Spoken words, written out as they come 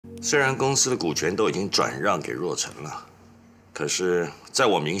虽然公司的股权都已经转让给若尘了，可是在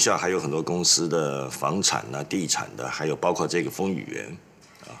我名下还有很多公司的房产啊、地产的，还有包括这个风雨园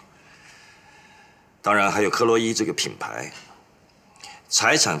啊，当然还有克洛伊这个品牌。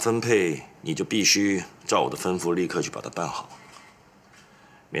财产分配你就必须照我的吩咐立刻去把它办好，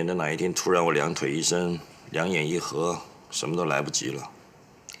免得哪一天突然我两腿一伸、两眼一合，什么都来不及了，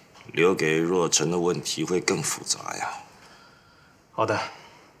留给若尘的问题会更复杂呀。好的。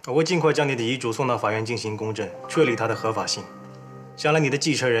 我会尽快将你的遗嘱送到法院进行公证，确立它的合法性。将来你的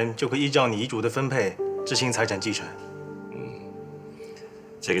继承人就可以依照你遗嘱的分配执行财产继承。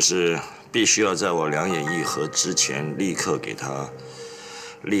这个是必须要在我两眼一合之前立刻给他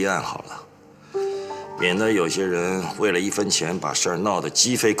立案好了，免得有些人为了1分钱把事儿闹得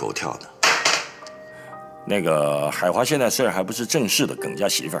鸡飞狗跳的。那个海华现在虽然还不是正式的耿家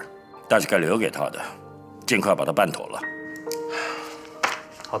媳妇儿，但是该留给他的，尽快把它办妥了。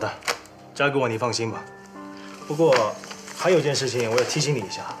 好的，交给我，你放心吧。不过还有件事情我要提醒你一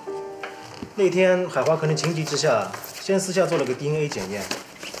下，那天海华可能情急之下，先私下做了个 DNA 检验，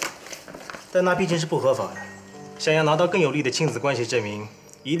但那毕竟是不合法的。想要拿到更有力的亲子关系证明，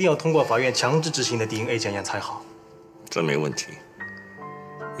一定要通过法院强制执行的 DNA 检验才好。这没问题。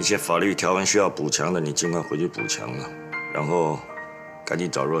一些法律条文需要补强的，你尽快回去补强了，然后赶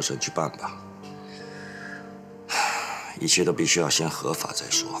紧找若尘去办吧。 一切都必须要先合法再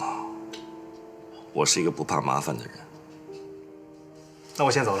说。我是一个不怕麻烦的人。那我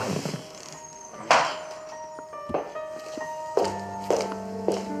先走了。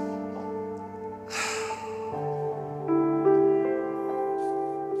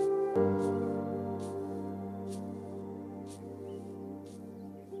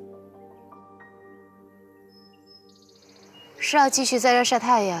是要继续在这晒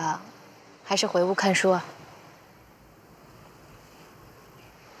太阳，还是回屋看书啊？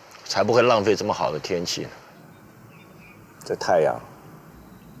 才不会浪费这么好的天气呢。这太阳，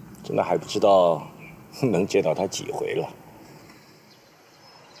真的还不知道能见到它几回了。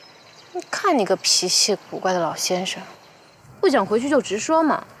看你个脾气古怪的老先生，不想回去就直说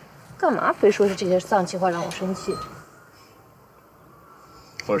嘛，干嘛非说是这些丧气话让我生气？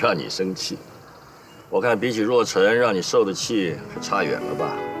我让你生气，我看比起若尘让你受的气还差远了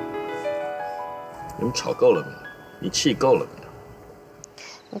吧？你们吵够了没有？你气够了没有？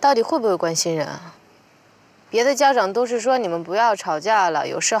 你到底会不会关心人啊？别的家长都是说你们不要吵架了，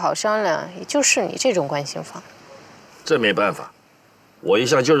有事好商量，也就是你这种关心法。这没办法，我一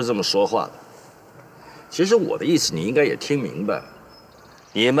向就是这么说话的。其实我的意思你应该也听明白了，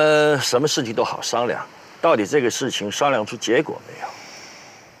你们什么事情都好商量，到底这个事情商量出结果没有？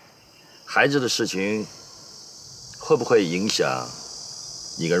孩子的事情会不会影响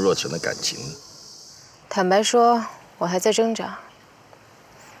你跟若尘的感情呢？坦白说，我还在挣扎。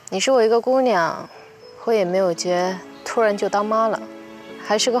 你是我一个姑娘，婚也没有结，突然就当妈了，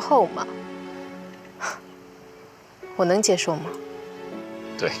还是个后妈，我能接受吗？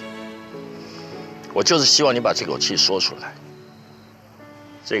对，我就是希望你把这口气说出来。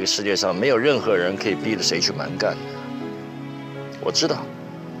这个世界上没有任何人可以逼着谁去蛮干的。我知道，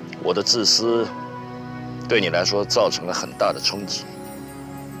我的自私对你来说造成了很大的冲击。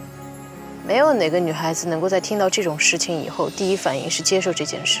 没有哪个女孩子能够在听到这种事情以后，第一反应是接受这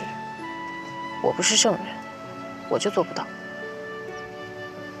件事。我不是圣人，我就做不到。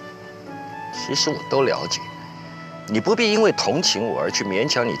其实我都了解，你不必因为同情我而去勉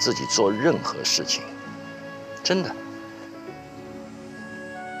强你自己做任何事情，真的。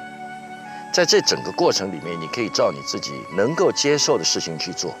在这整个过程里面，你可以照你自己能够接受的事情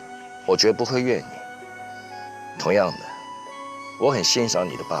去做，我绝不会怨你。同样的，我很欣赏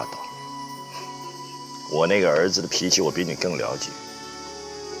你的霸道。 我那个儿子的脾气，我比你更了解。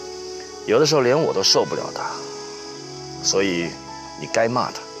有的时候连我都受不了他，所以你该骂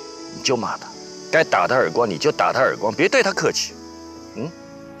他，你就骂他；该打他耳光，你就打他耳光，别对他客气。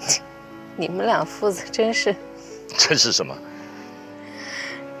你们俩父子真是……真是什么？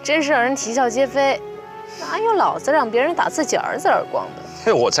真是让人啼笑皆非。哪有老子让别人打自己儿子耳光的？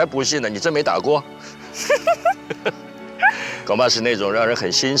嘿，我才不信呢！你真没打过？恐怕是那种让人很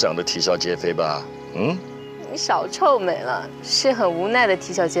欣赏的啼笑皆非吧？你少臭美了，是很无奈的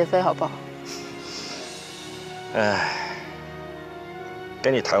啼笑皆非，好不好？哎，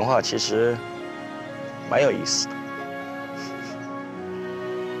跟你谈话其实蛮有意思的。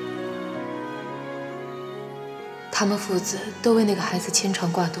他们父子都为那个孩子牵肠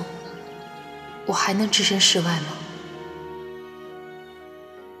挂肚，我还能置身事外吗？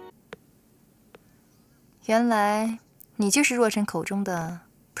原来你就是若尘口中的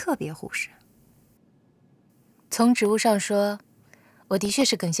特别护士。从职务上说，我的确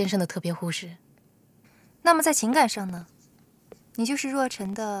是耿先生的特别护士。那么在情感上呢？你就是若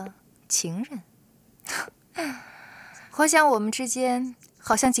尘的情人。我想我们之间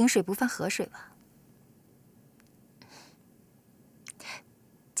好像井水不犯河水吧。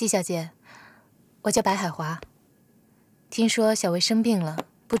季小姐，我叫白海华。听说小薇生病了，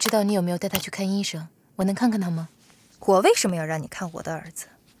不知道你有没有带她去看医生？我能看看她吗？我为什么要让你看我的儿子？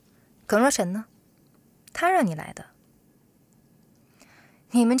耿若尘呢？他让你来的。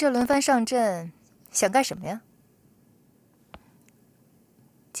你们这轮番上阵，想干什么呀？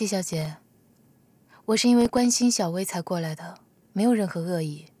季小姐，我是因为关心小薇才过来的，没有任何恶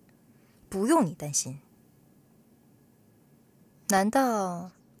意。不用你担心。难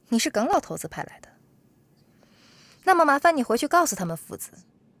道你是耿老头子派来的？那么麻烦你回去告诉他们父子，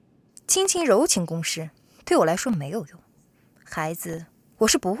亲情柔情攻势对我来说没有用，孩子我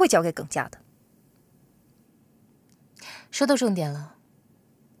是不会交给耿家的。说到重点了，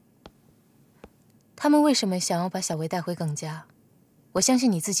他们为什么想要把小薇带回耿家？我相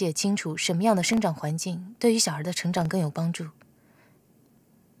信你自己也清楚，什么样的生长环境对于小孩的成长更有帮助。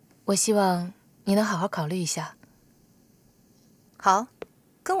我希望你能好好考虑一下。好，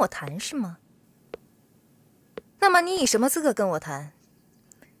跟我谈是吗？那么你以什么资格跟我谈？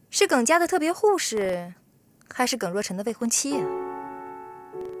是耿家的特别护士，还是耿若尘的未婚妻啊？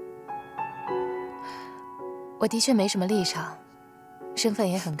我的确没什么立场，身份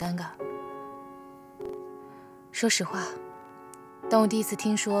也很尴尬。说实话，当我第一次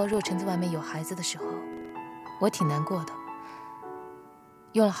听说若尘在外面有孩子的时候，我挺难过的，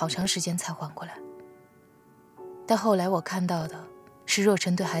用了好长时间才缓过来。但后来我看到的是若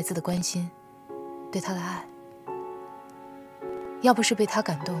尘对孩子的关心，对他的爱。要不是被他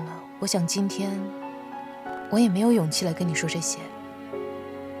感动了，我想今天我也没有勇气来跟你说这些。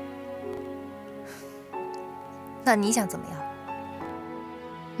那你想怎么样？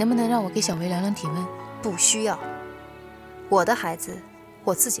能不能让我给小薇量量体温？不需要，我的孩子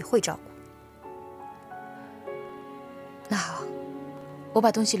我自己会照顾。那好，我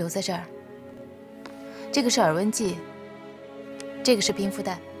把东西留在这儿。这个是耳温计，这个是冰敷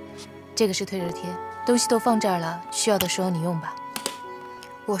袋，这个是退热贴，东西都放这儿了，需要的时候你用吧。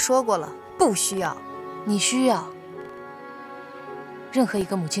我说过了，不需要。你需要，任何一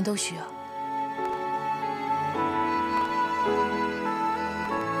个母亲都需要。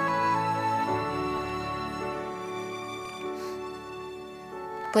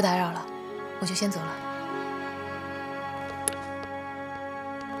不打扰了，我就先走了。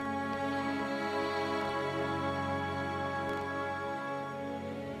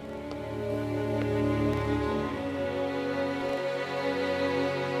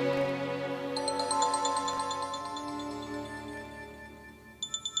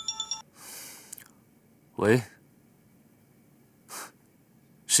喂，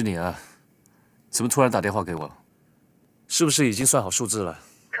是你啊？怎么突然打电话给我？是不是已经算好数字了？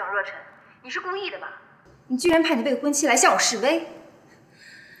耿若尘，你是故意的吧？你居然派你未婚妻来向我示威！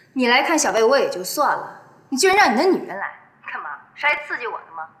你来看小薇我也就算了，你居然让你的女人来，干嘛？是来刺激我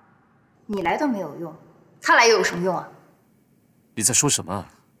的吗？你来都没有用，她来又有什么用啊？你在说什么？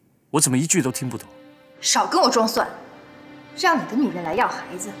我怎么一句都听不懂？少跟我装蒜！让你的女人来要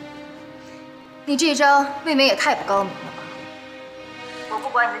孩子，你这招未免也太不高明了吧？我不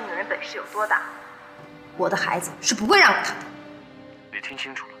管你的女人本事有多大，我的孩子是不会让给她的。你听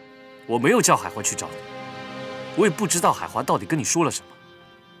清楚了，我没有叫海华去找你，我也不知道海华到底跟你说了什么，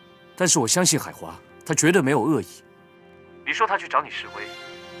但是我相信海华，他绝对没有恶意。你说他去找你示威，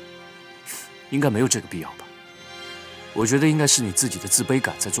应该没有这个必要吧？我觉得应该是你自己的自卑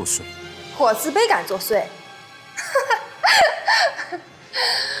感在作祟。我自卑感作祟？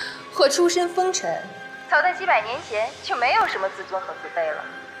我出身风尘，早在几百年前就没有什么自尊和自卑了。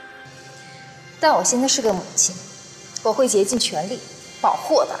但我现在是个母亲，我会竭尽全力保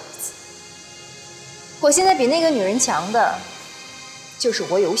护我的儿子。我现在比那个女人强的，就是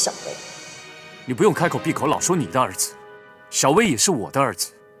我有小薇。你不用开口闭口老说你的儿子，小薇也是我的儿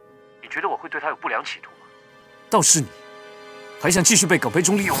子。你觉得我会对他有不良企图吗？倒是你，还想继续被耿培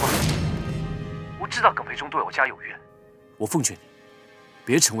忠利用吗？我知道耿培忠对我家有怨，我奉劝你，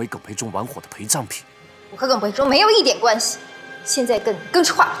别成为耿培忠玩火的陪葬品。我和耿培忠没有一点关系，现在跟你更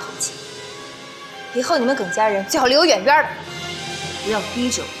是话不投机。以后你们耿家人最好离我远远的，不要逼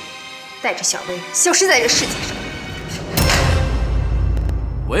着我带着小薇消失在这世界上。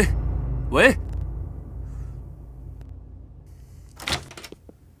喂，喂，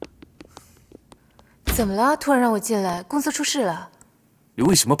怎么了？突然让我进来，公司出事了。你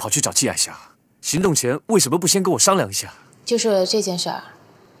为什么跑去找季海霞？行动前为什么不先跟我商量一下？就是这件事儿。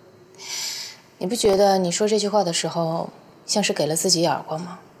你不觉得你说这句话的时候，像是给了自己耳光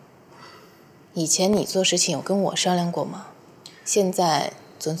吗？以前你做事情有跟我商量过吗？现在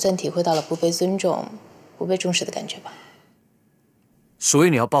总算体会到了不被尊重、不被重视的感觉吧？所以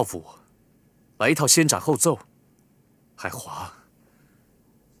你要报复我，来一套先斩后奏？海华，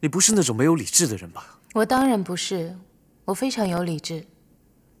你不是那种没有理智的人吧？我当然不是，我非常有理智。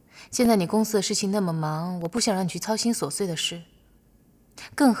现在你公司的事情那么忙，我不想让你去操心琐碎的事。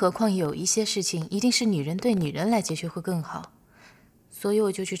更何况有一些事情一定是女人对女人来解决会更好，所以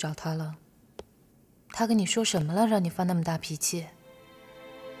我就去找他了。他跟你说什么了，让你发那么大脾气？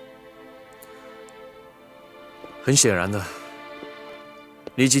很显然的，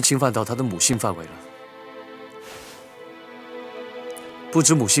你已经侵犯到他的母性范围了。不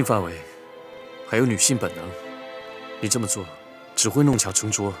止母性范围，还有女性本能。你这么做只会弄巧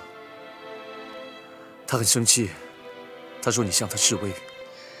成拙。他很生气，他说你向他示威。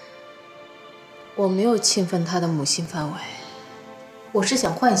我没有侵犯他的母性范围，我是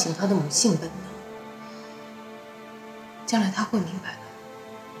想唤醒他的母性本能。将来他会明白的。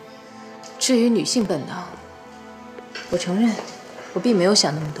至于女性本能，我承认，我并没有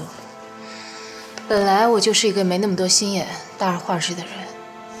想那么多。本来我就是一个没那么多心眼、大而化之的人。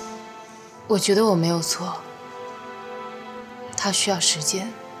我觉得我没有错。他需要时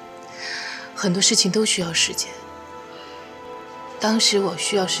间，很多事情都需要时间。当时我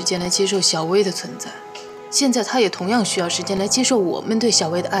需要时间来接受小薇的存在，现在他也同样需要时间来接受我们对小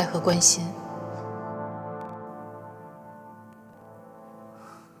薇的爱和关心。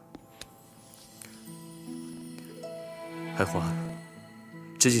海华，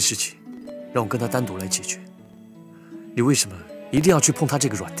这件事情让我跟他单独来解决。你为什么一定要去碰他这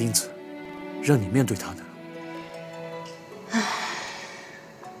个软钉子，让你面对他呢？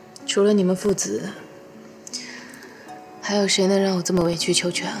除了你们父子，还有谁能让我这么委曲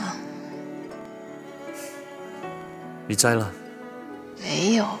求全啊？你栽了？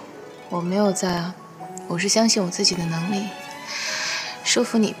没有，我没有栽啊，我是相信我自己的能力，说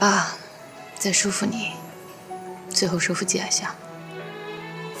服你爸，再说服你，最后说服季海霞。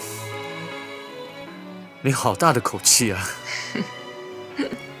你好大的口气啊！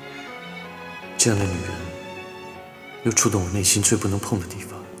这样的女人，又触动我内心最不能碰的地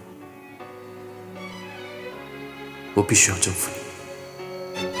方。我必须要征服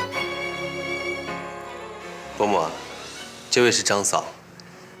你。伯母啊，这位是张嫂，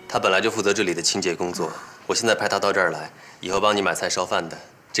她本来就负责这里的清洁工作，我现在派她到这儿来，以后帮你买菜烧饭的。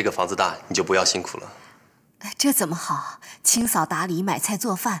这个房子大，你就不要辛苦了。这怎么好？清扫打理、买菜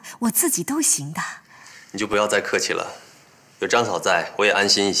做饭，我自己都行的。你就不要再客气了，有张嫂在，我也安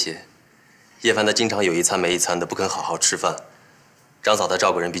心一些。叶凡他经常有一餐没一餐的，不肯好好吃饭。张嫂她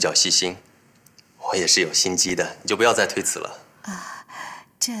照顾人比较细心，我也是有心机的，你就不要再推辞了。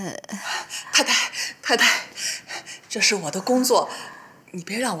太太，这是我的工作，你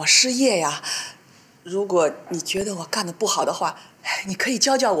别让我失业呀。如果你觉得我干得不好的话，你可以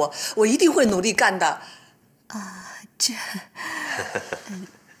教教我，我一定会努力干的。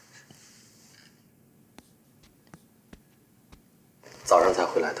早上才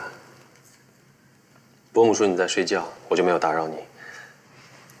回来的。伯母说你在睡觉，我就没有打扰你。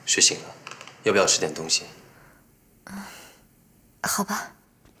睡醒了，要不要吃点东西？好吧。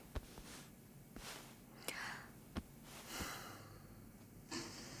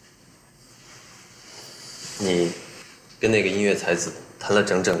你跟那个音乐才子谈了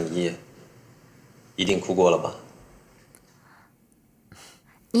整整一夜，一定哭过了吧？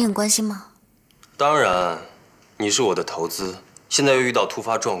你很关心吗？当然，你是我的投资，现在又遇到突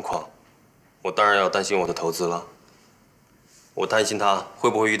发状况，我当然要担心我的投资了。我担心他会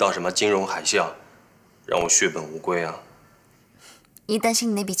不会遇到什么金融海啸，让我血本无归啊！你担心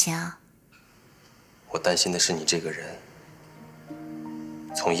你那笔钱啊？我担心的是你这个人。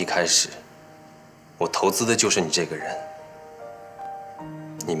从一开始，我投资的就是你这个人，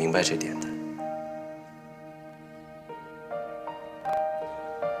你明白这点的。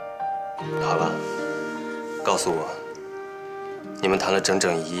好了，告诉我，你们谈了整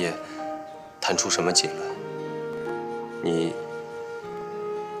整一夜，谈出什么结论？你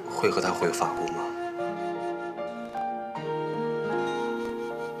会和他回法国吗？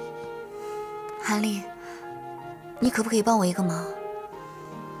韩丽，你可不可以帮我一个忙？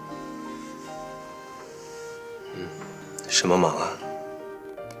什么忙啊？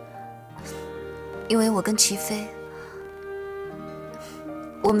因为我跟齐飞，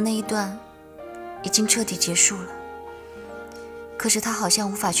我们那一段已经彻底结束了。可是他好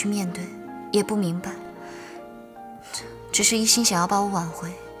像无法去面对，也不明白，只是一心想要把我挽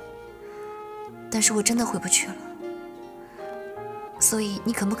回。但是我真的回不去了，所以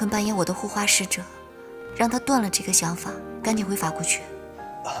你肯不肯扮演我的护花使者，让他断了这个想法，赶紧回法国去。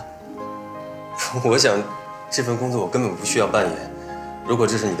我想，这份工作我根本不需要扮演。如果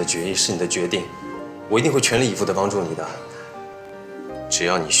这是你的决议，是你的决定，我一定会全力以赴地帮助你的。只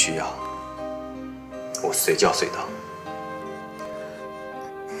要你需要，我随叫随到。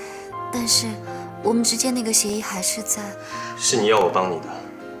但是我们之间那个协议还是在……是你要我帮你的，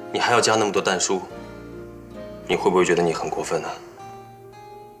你还要加那么多但书，你会不会觉得你很过分呢？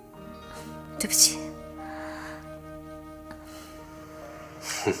对不起。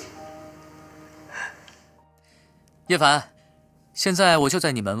叶凡，现在我就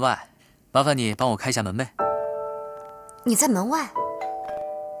在你门外，麻烦你帮我开一下门呗。你在门外？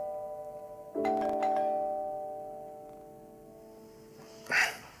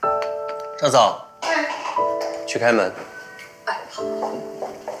张嫂，去开门。哎，好。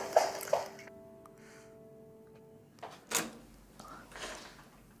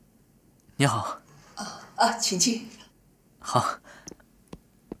你好。请进。好。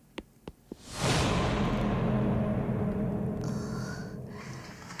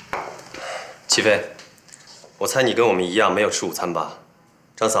齐飞，我猜你跟我们一样没有吃午餐吧？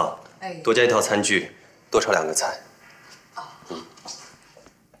张嫂，多加一套餐具，多炒2个菜。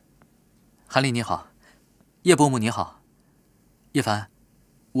韩丽你好，叶伯母你好，叶凡，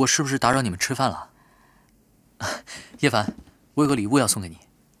我是不是打扰你们吃饭了？叶凡，我有个礼物要送给你，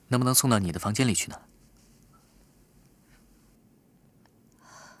能不能送到你的房间里去呢？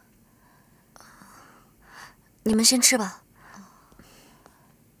你们先吃吧。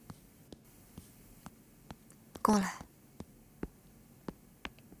跟我来。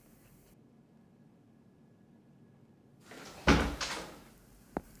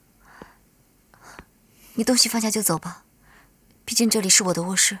你东西放下就走吧，毕竟这里是我的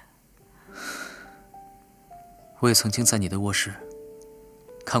卧室。我也曾经在你的卧室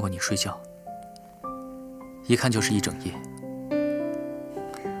看过你睡觉，一看就是一整夜。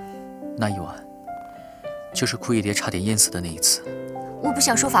那一晚，就是枯叶蝶差点淹死的那一次。我不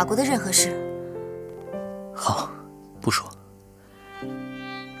想说法国的任何事。好，不说。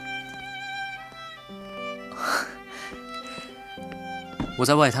我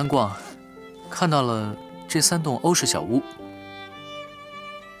在外滩逛，看到了这3栋欧式小屋。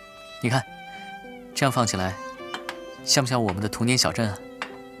你看，这样放起来，像不像我们的童年小镇啊？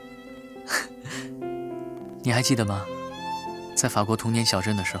你还记得吗？在法国童年小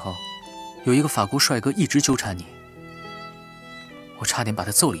镇的时候，有一个法国帅哥一直纠缠你，我差点把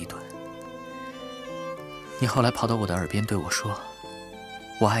他揍了一顿。你后来跑到我的耳边对我说：“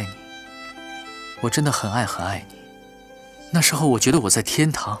我爱你，我真的很爱很爱你。”那时候我觉得我在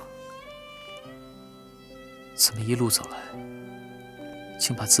天堂，怎么一路走来，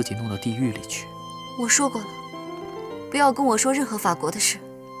竟把自己弄到地狱里去？我说过了，不要跟我说任何法国的事。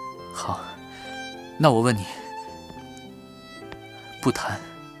好，那我问你，不谈，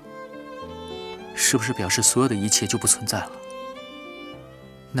是不是表示所有的一切就不存在了？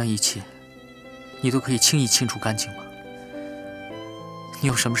那一切，你都可以轻易清除干净吗？你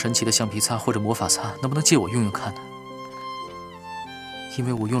有什么神奇的橡皮擦或者魔法擦，能不能借我用用看呢？因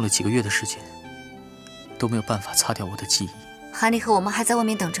为我用了几个月的时间，都没有办法擦掉我的记忆。韩丽和我妈还在外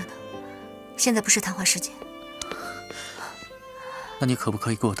面等着呢，现在不是谈话时间。那你可不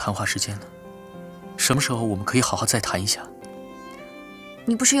可以给我谈话时间呢？什么时候我们可以好好再谈一下？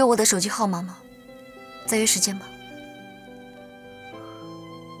你不是有我的手机号码吗？再约时间吧。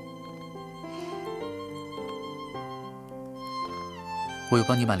我又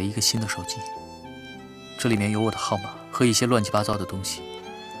帮你买了一个新的手机，这里面有我的号码和一些乱七八糟的东西，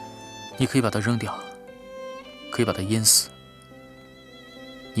你可以把它扔掉，可以把它淹死，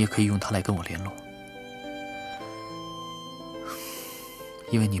你也可以用它来跟我联络。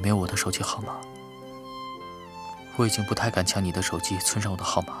因为你没有我的手机号码，我已经不太敢抢你的手机存上我的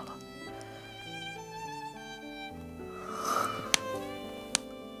号码了。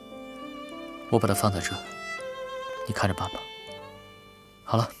我把它放在这，你看着办吧。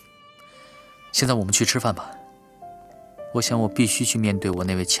好了，现在我们去吃饭吧。我想我必须去面对我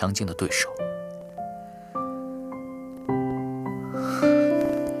那位强劲的对手。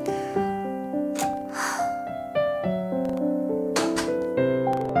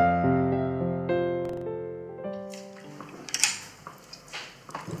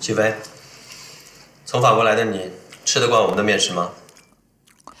齐飞，从法国来的你，吃得惯我们的面食吗？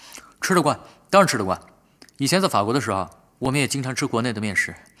吃得惯，当然吃得惯。以前在法国的时候，我们也经常吃国内的面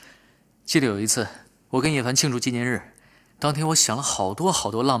食。记得有一次，我跟叶凡庆祝纪念日，当天我想了好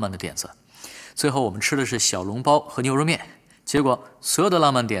多浪漫的点子，最后我们吃的是小笼包和牛肉面，结果所有的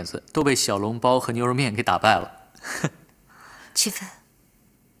浪漫点子都被小笼包和牛肉面给打败了。齐飞，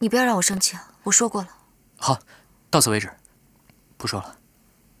你不要让我生气啊！我说过了。好，到此为止，不说了。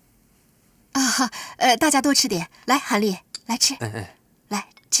大家多吃点。来，韩丽，来吃。来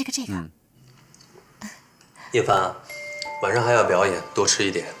吃个这个。叶帆，晚上还要表演，多吃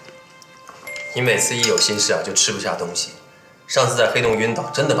一点。你每次一有心事啊，就吃不下东西。上次在黑洞晕倒，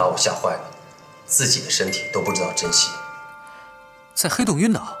真的把我吓坏了，自己的身体都不知道珍惜。在黑洞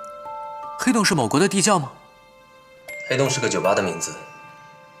晕倒？黑洞是某国的地窖吗？黑洞是个酒吧的名字。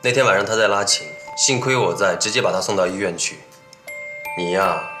那天晚上他在拉琴，幸亏我在，直接把他送到医院去。你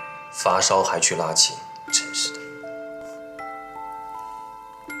呀，发烧还去拉琴，真是的。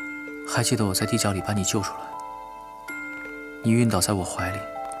还记得我在地窖里把你救出来，你晕倒在我怀里。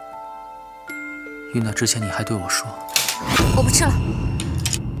晕倒之前你还对我说：“我不吃了。”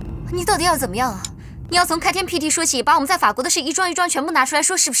你到底要怎么样啊？你要从开天辟地说起，把我们在法国的事一桩一桩全部拿出来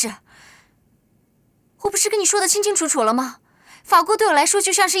说，是不是？我不是跟你说的清清楚楚了吗？法国对我来说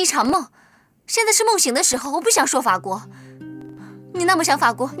就像是一场梦，现在是梦醒的时候，我不想说法国。你那么想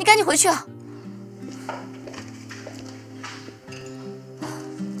法国，你赶紧回去啊！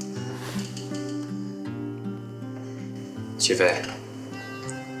齐飞，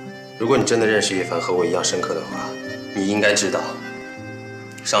如果你真的认识叶凡和我一样深刻的话，你应该知道，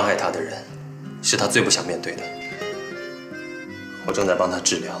伤害他的人是他最不想面对的。我正在帮他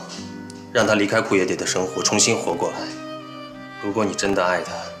治疗，让他离开苦也得的生活，重新活过来。如果你真的爱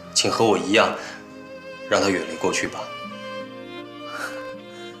他，请和我一样，让他远离过去吧。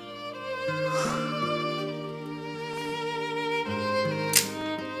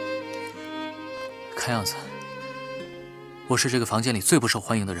看样子，我是这个房间里最不受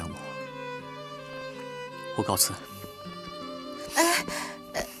欢迎的人物。我告辞。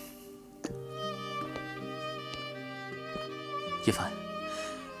叶凡，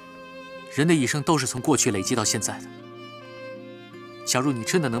人的一生都是从过去累积到现在的。假如你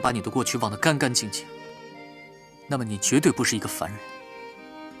真的能把你的过去忘得干干净净，那么你绝对不是一个凡人，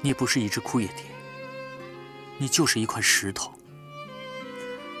你也不是一只枯叶蝶，你就是一块石头。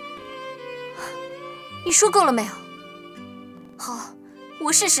你说够了没有？好，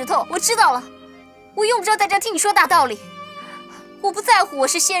我是石头，我知道了。我用不着在这听你说大道理。我不在乎我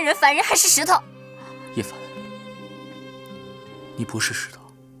是仙人、凡人还是石头。叶凡，你不是石头，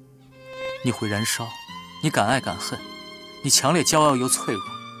你会燃烧，你敢爱敢恨，你强烈、骄傲又脆弱。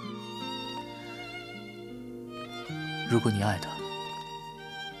如果你爱他，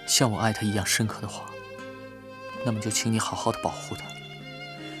像我爱他一样深刻的话，那么就请你好好的保护他。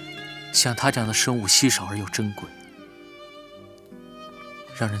像他这样的生物稀少而又珍贵，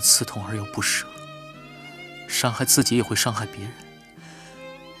让人刺痛而又不舍，伤害自己也会伤害别人，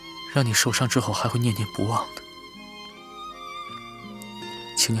让你受伤之后还会念念不忘的。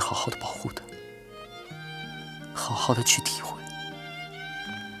请你好好的保护他，好好的去体会。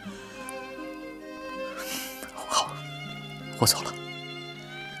好，我走了，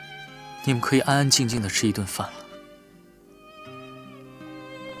你们可以安安静静的吃一顿饭了。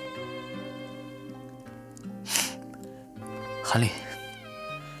韩丽，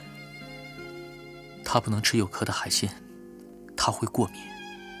他不能吃有壳的海鲜，他会过敏。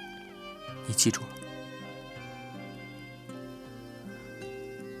你记住了。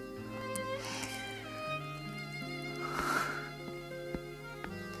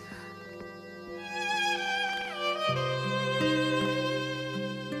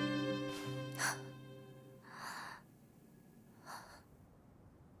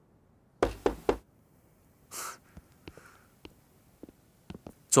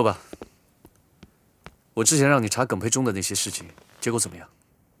坐吧。我之前让你查耿培忠的那些事情，结果怎么样？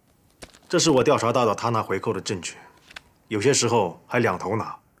这是我调查到的他拿回扣的证据，有些时候还两头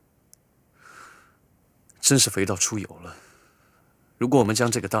拿。真是肥到出油了。如果我们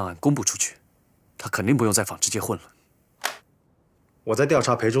将这个档案公布出去，他肯定不用在纺织界混了。我在调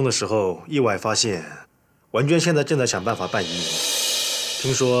查培忠的时候，意外发现文娟现在正在想办法办移民，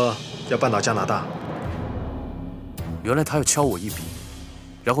听说要搬到加拿大。原来他要敲我一笔，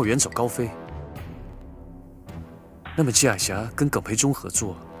然后远走高飞。那么季海霞跟耿培忠合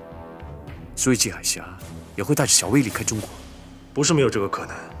作，所以季海霞也会带着小薇离开中国。不是没有这个可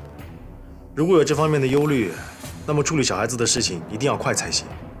能。如果有这方面的忧虑，那么处理小孩子的事情一定要快才行。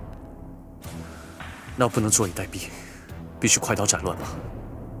那不能坐以待毙，必须快刀斩乱麻，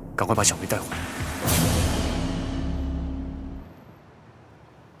赶快把小薇带回来。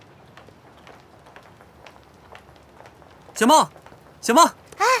小梦，小梦，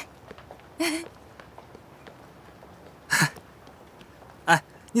哎，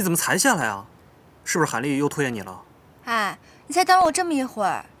你怎么才下来啊？是不是韩丽又拖延你了？哎，你才等了我这么一会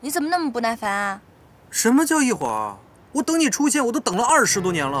儿，你怎么那么不耐烦啊？什么叫一会儿？我等你出现，我都等了20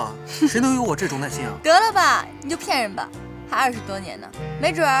多年了，谁能有我这种耐心啊？得了吧，你就骗人吧！还20多年呢，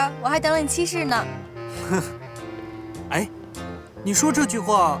没准儿我还等了你7世呢。哼，哎，你说这句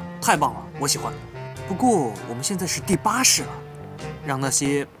话太棒了，我喜欢。不过我们现在是第8世了，让那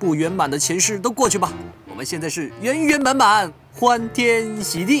些不圆满的前世都过去吧。我们现在是圆圆满满，欢天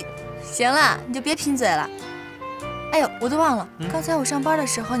喜地。行了，你就别贫嘴了。哎呦，我都忘了，刚才我上班的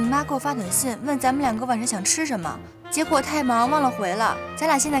时候，你妈给我发短信问咱们2个晚上想吃什么，结果太忙忘了回了。咱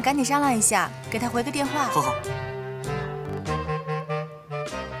俩现在赶紧商量一下，给她回个电话。好好。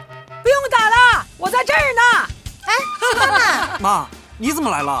不用打了，我在这儿呢。哎，是妈妈。妈，你怎么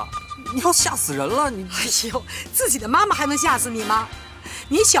来了？你要吓死人了！你哎呦，自己的妈妈还能吓死你吗？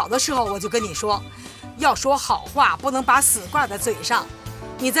你小的时候我就跟你说，要说好话不能把死挂在嘴上。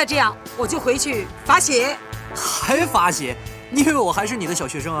你再这样，我就回去罚写。还罚写？你以为我还是你的小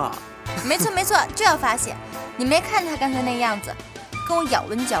学生啊？没错没错，就要罚写。你没看他刚才那样子，跟我咬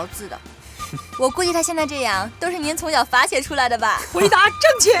文嚼字的。我估计他现在这样，都是您从小罚写出来的吧？回答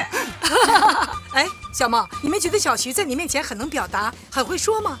正确。哎，小梦，你没觉得小徐在你面前很能表达，很会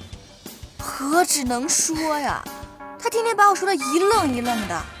说吗？何止能说呀，他天天把我说的一愣一愣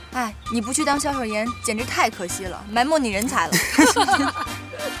的。哎，你不去当销售员，简直太可惜了，埋没你人才了。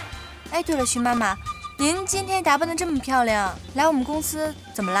哎，对了，徐妈妈，您今天打扮得这么漂亮，来我们公司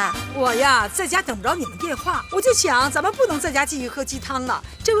怎么啦？我呀，在家等不着你们电话，我就想咱们不能在家继续喝鸡汤了，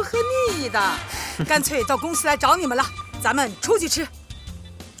这会喝腻的，干脆到公司来找你们了，咱们出去吃。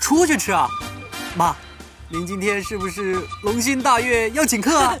出去吃啊？妈，您今天是不是龙心大悦要请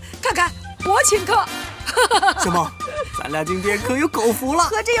客啊？看看我请客。小梦，咱俩今天可有口福了。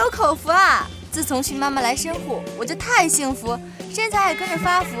何止有口福啊！自从徐妈妈来深沪，我就太幸福，身材还跟着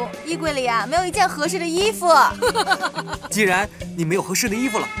发福，衣柜里啊没有一件合适的衣服。既然你没有合适的衣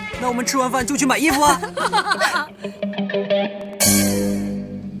服了，那我们吃完饭就去买衣服啊。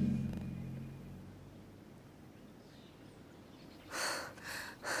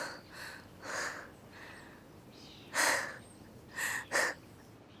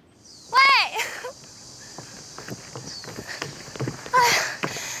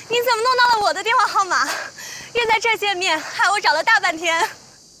你怎么弄到了我的电话号码？约在这儿见面，害我找了大半天。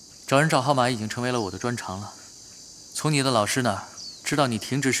找人找号码已经成为了我的专长了。从你的老师那儿知道你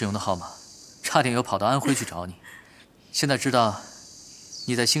停止使用的号码，差点又跑到安徽去找你。现在知道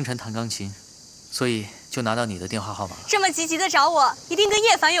你在星辰弹钢琴，所以就拿到你的电话号码了。这么积极的找我，一定跟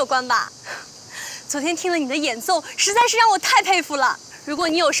叶凡有关吧？昨天听了你的演奏，实在是让我太佩服了。如果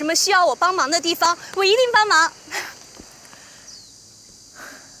你有什么需要我帮忙的地方，我一定帮忙。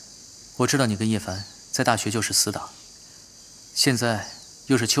我知道你跟叶凡在大学就是死党，现在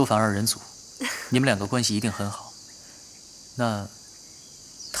又是邱凡2人组，你们2个关系一定很好。那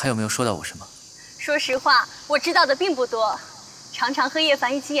他有没有说到我什么？说实话，我知道的并不多。常常和叶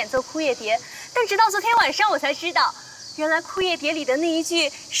凡一起演奏《枯叶蝶》，但直到昨天晚上我才知道，原来《枯叶蝶》里的那一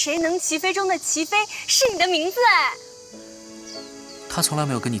句“谁能齐飞”中的齐飞是你的名字哎。他从来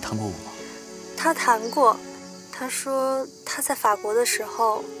没有跟你谈过舞吗？他谈过，他说他在法国的时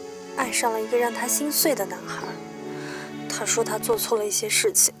候爱上了一个让他心碎的男孩。他说他做错了一些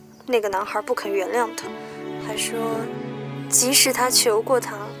事情，那个男孩不肯原谅他，还说即使他求过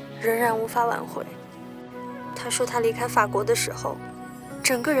他，仍然无法挽回。他说他离开法国的时候，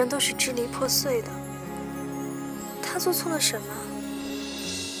整个人都是支离破碎的。他做错了什么？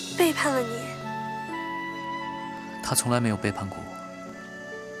背叛了你？他从来没有背叛过我，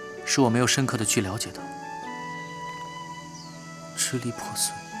是我没有深刻的去了解他。支离破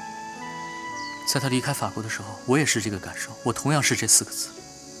碎。在他离开法国的时候，我也是这个感受，我同样是这4个字。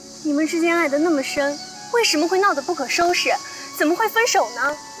你们之间爱得那么深，为什么会闹得不可收拾？怎么会分手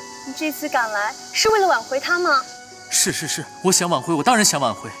呢？你这次赶来是为了挽回他吗？是，我想挽回，我当然想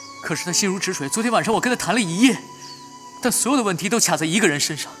挽回。可是他心如止水，昨天晚上我跟他谈了1夜，但所有的问题都卡在一个人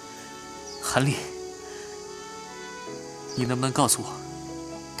身上。韩丽，你能不能告诉我，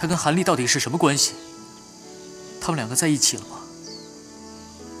他跟韩丽到底是什么关系？他们2个在一起了吗？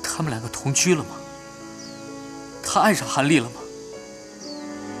他们2个同居了吗？他爱上韩丽了吗？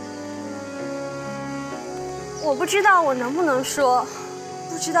我不知道我能不能说，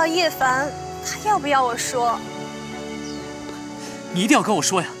不知道叶凡他要不要我说。你一定要跟我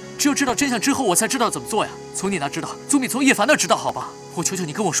说呀！只有知道真相之后，我才知道怎么做呀。从你那知道，总比从叶凡那知道好吧？我求求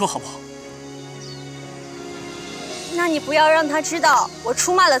你跟我说好不好？那你不要让他知道我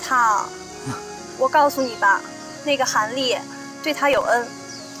出卖了他啊！我告诉你吧，那个韩丽对他有恩，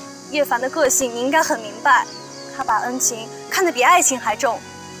叶凡的个性你应该很明白，他把恩情看得比爱情还重，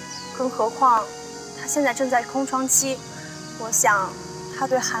更何况他现在正在空窗期，我想他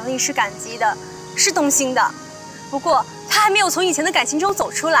对韩丽是感激的，是动心的，不过他还没有从以前的感情中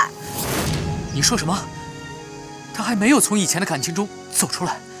走出来。你说什么？他还没有从以前的感情中走出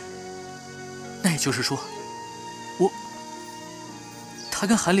来。那也就是说，他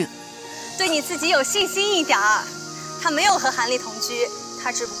跟韩丽，对你自己有信心一点儿。他没有和韩丽同居，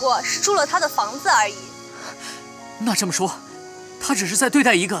他只不过是住了他的房子而已。那这么说，他只是在对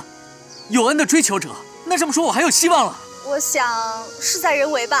待一个有恩的追求者。那这么说，我还有希望了。我想事在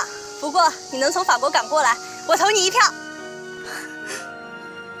人为吧。不过你能从法国赶过来，我投你一票。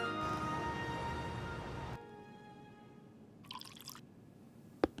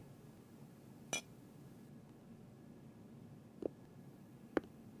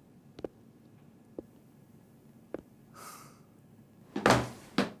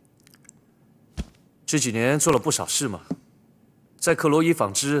这几年做了不少事嘛，在克洛伊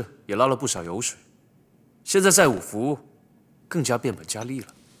纺织也捞了不少油水，现在在五福更加变本加厉了。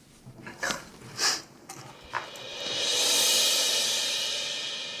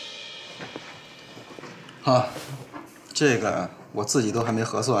啊，这个我自己都还没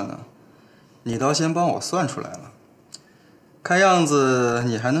核算呢，你倒先帮我算出来了。看样子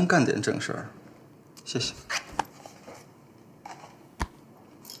你还能干点正事儿，谢谢。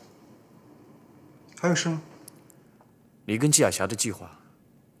还有事吗？你跟季亚霞的计划，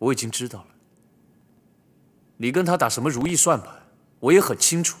我已经知道了。你跟他打什么如意算盘，我也很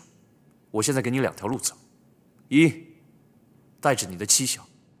清楚。我现在给你2条路走：一，带着你的妻小，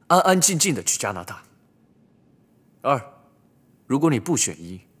安安静静的去加拿大；二，如果你不选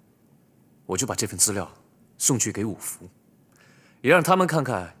一，我就把这份资料送去给五福，也让他们看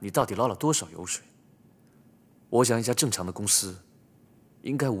看你到底捞了多少油水。我想一家正常的公司，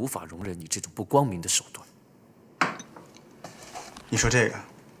应该无法容忍你这种不光明的手段。你说这个，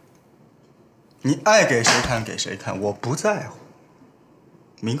你爱给谁看给谁看，我不在乎。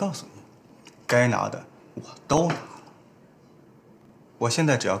明告诉你，该拿的我都拿了。我现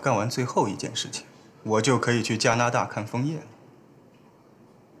在只要干完最后一件事情，我就可以去加拿大看枫叶了。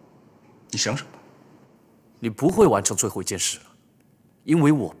你省省吧。你不会完成最后一件事了，因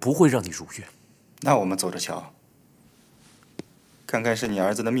为我不会让你如愿。那我们走着瞧，看看是你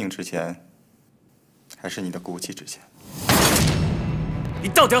儿子的命值钱，还是你的骨气值钱。你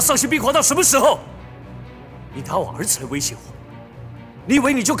到底要丧心病狂到什么时候？你拿我儿子来威胁我，你以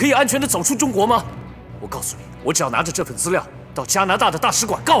为你就可以安全地走出中国吗？我告诉你，我只要拿着这份资料到加拿大的大使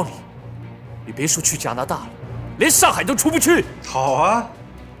馆告你，你别说去加拿大了，连上海都出不去。好啊，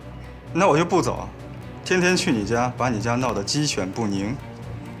那我就不走，天天去你家，把你家闹得鸡犬不宁。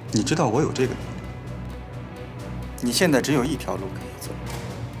你知道我有这个能力。你现在只有一条路可以走，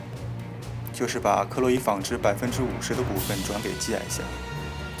就是把克洛伊纺织50%的股份转给季爱霞，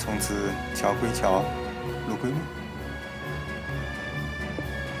从此桥归桥，路归路。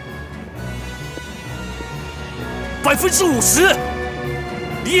50%，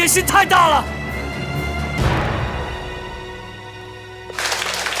你野心太大了。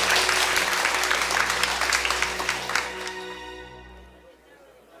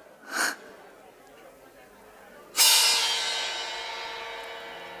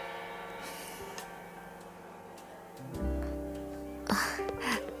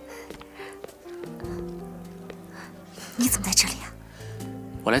你怎么在这里啊？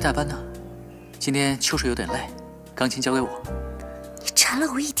我来代班呢。今天秋水有点累，钢琴交给我。你缠了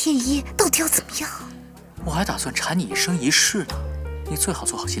我1天1夜，到底要怎么样？我还打算缠你1生1世呢，你最好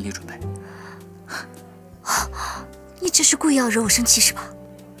做好心理准备。你这是故意要惹我生气是吧？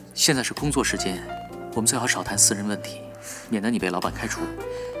现在是工作时间，我们最好少谈私人问题，免得你被老板开除。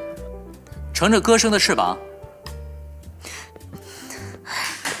乘着歌声的翅膀。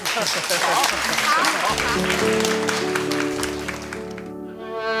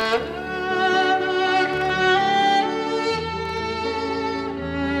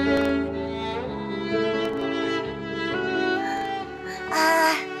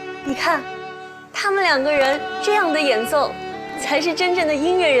你看，他们2个人这样的演奏，才是真正的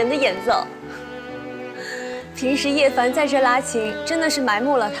音乐人的演奏。平时叶凡在这拉琴，真的是埋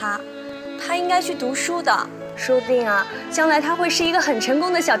没了他。他应该去读书的，说不定啊，将来他会是一个很成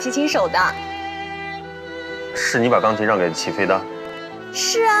功的小提琴手的。是你把钢琴让给齐飞的？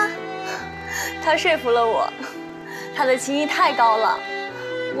是啊，他说服了我。他的琴艺太高了，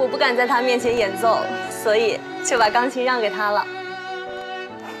我不敢在他面前演奏，所以就把钢琴让给他了。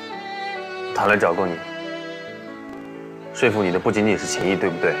他来找过你，说服你的不仅仅是情谊，对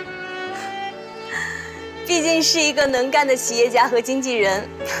不对？毕竟是一个能干的企业家和经纪人，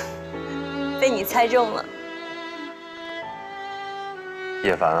被你猜中了。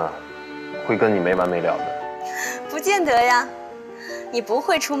叶凡啊，会跟你没完没了的。不见得呀，你不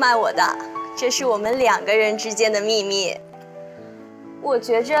会出卖我的，这是我们2个人之间的秘密。我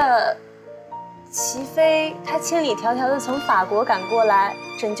觉着，齐飞他千里迢迢的从法国赶过来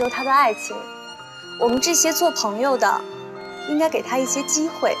拯救他的爱情，我们这些做朋友的应该给他一些机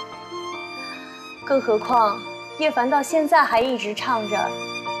会。更何况叶凡到现在还一直唱着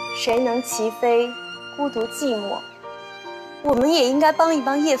“谁能齐飞，孤独寂寞”，我们也应该帮一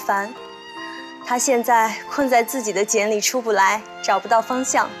帮叶凡。他现在困在自己的茧里出不来，找不到方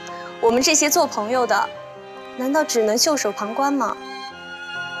向，我们这些做朋友的，难道只能袖手旁观吗？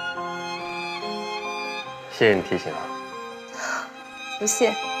谢谢你提醒啊。不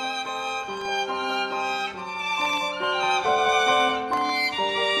谢。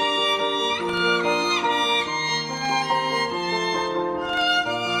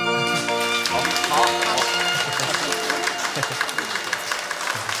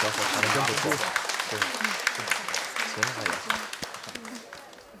小伙弹得真不错，对，前面还有。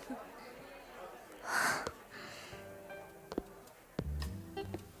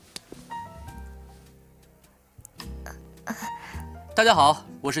大家好，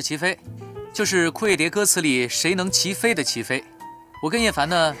我是齐飞，就是《枯叶蝶》歌词里谁能齐飞的齐飞。我跟叶凡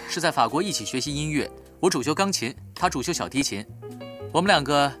呢是在法国一起学习音乐，我主修钢琴，他主修小提琴，我们两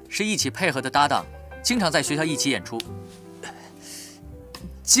个是一起配合的搭档，经常在学校一起演出。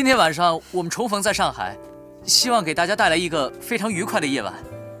今天晚上我们重逢在上海，希望给大家带来一个非常愉快的夜晚。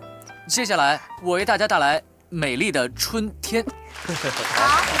接下来我为大家带来美丽的春天。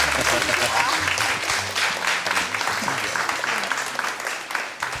好。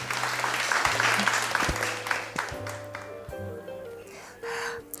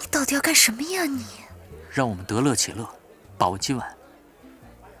你到底要干什么呀你？让我们得乐且乐，把握今晚。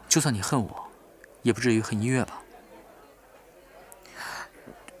就算你恨我，也不至于恨音乐吧。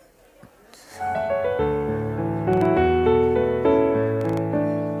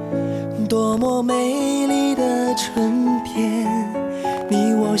多么美丽的春天，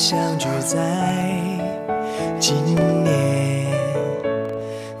你我相聚在今年。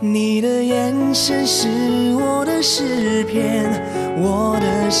你的眼神是我的诗篇，我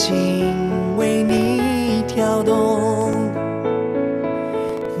的心为你跳动。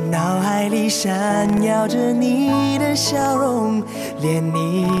脑海里闪耀着你的笑容，连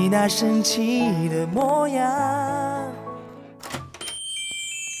你那神奇的模样。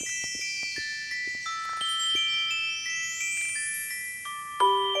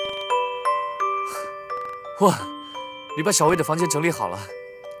哇，你把小薇的房间整理好了。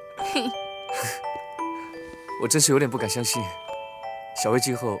我真是有点不敢相信，小薇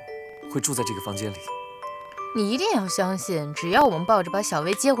今后会住在这个房间里。你一定要相信，只要我们抱着把小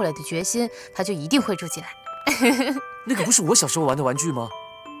薇接回来的决心，她就一定会住进来。那可不是我小时候玩的玩具吗？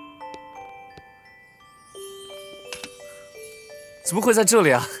怎么会在这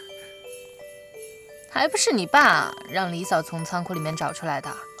里啊？还不是你爸让李嫂从仓库里面找出来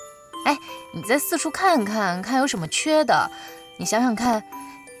的。哎，你再四处看看，看有什么缺的。你想想看，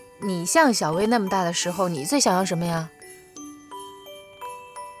你像小薇那么大的时候，你最想要什么呀？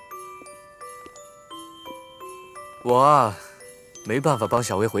我啊，没办法帮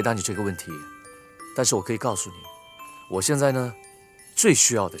小薇回答你这个问题，但是我可以告诉你，我现在呢，最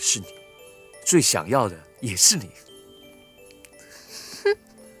需要的是你，最想要的也是你。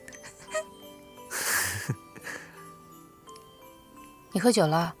你喝酒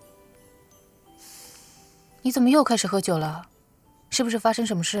了？你怎么又开始喝酒了？是不是发生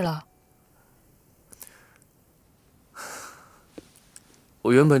什么事了？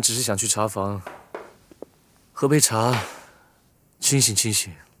我原本只是想去茶房喝杯茶，清醒清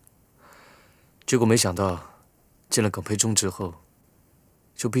醒。结果没想到见了耿培忠之后，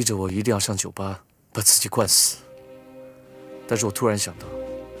就逼着我一定要上酒吧把自己灌死。但是我突然想到，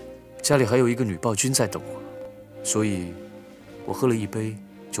家里还有一个女暴君在等我，所以我喝了一杯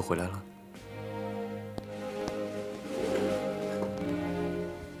就回来了。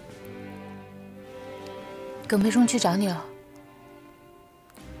耿培忠去找你了，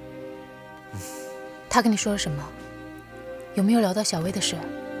他跟你说了什么？有没有聊到小薇的事？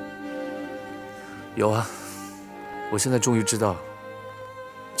有啊，我现在终于知道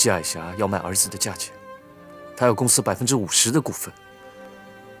季海霞要卖儿子的价钱，他要公司50%的股份，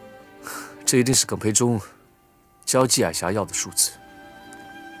这一定是耿培忠教季海霞要的数字。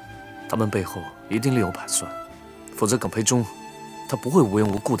他们背后一定另有盘算，否则耿培忠他不会无缘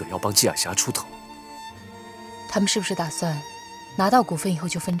无故的要帮季海霞出头。他们是不是打算拿到股份以后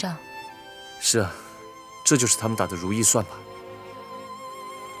就分账？是啊，这就是他们打的如意算盘。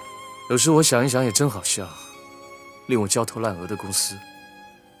有时我想一想也真好笑，令我焦头烂额的公司，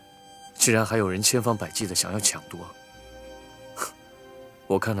竟然还有人千方百计的想要抢夺。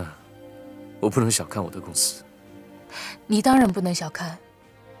我看呢，我不能小看我的公司。你当然不能小看，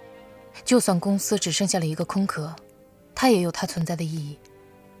就算公司只剩下了一个空壳，它也有它存在的意义。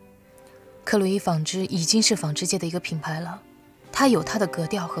克洛伊纺织已经是纺织界的一个品牌了，它有它的格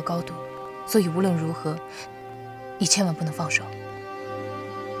调和高度，所以无论如何，你千万不能放手。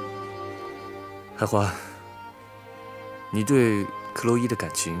海华，你对克洛伊的感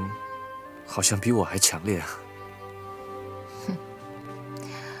情好像比我还强烈啊。哼，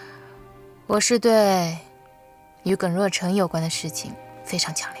我是对与耿若成有关的事情非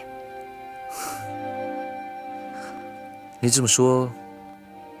常强烈。你这么说，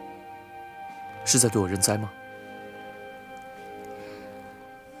是在对我认栽吗？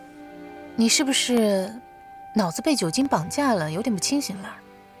你是不是脑子被酒精绑架了，有点不清醒了？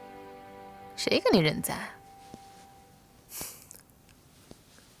谁跟你认栽？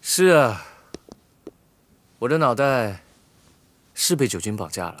是啊，我的脑袋是被酒精绑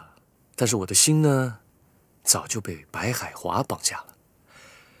架了，但是我的心呢，早就被白海华绑架了。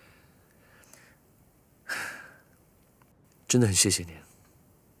真的很谢谢您，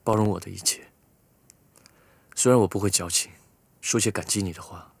包容我的一切。虽然我不会矫情，说些感激你的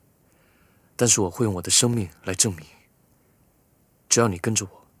话，但是我会用我的生命来证明，只要你跟着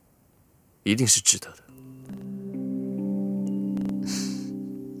我，一定是值得的。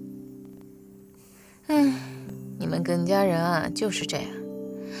你们耿家人啊，就是这样。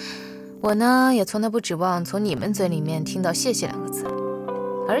我呢，也从来不指望从你们嘴里面听到“谢谢”两个字，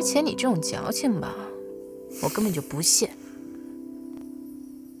而且你这种矫情吧，我根本就不屑。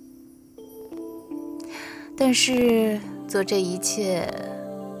但是做这一切，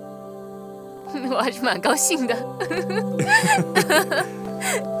我还是蛮高兴的。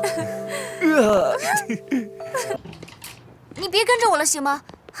你别跟着我了行吗？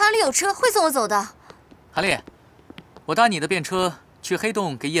韩里有车会送我走的。韩丽，我搭你的便车去黑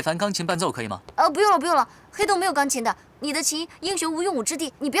洞给叶凡钢琴伴奏，可以吗？不用了，不用了，黑洞没有钢琴的。你的琴英雄无用武之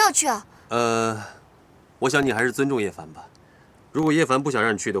地，你不要去啊。我想你还是尊重叶凡吧。如果叶凡不想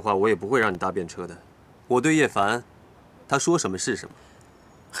让你去的话，我也不会让你搭便车的。我对叶凡，他说什么是什么。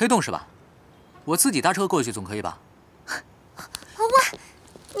黑洞是吧？我自己搭车过去总可以吧？喂，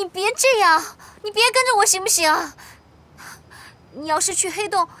你别这样，你别跟着我行不行？你要是去黑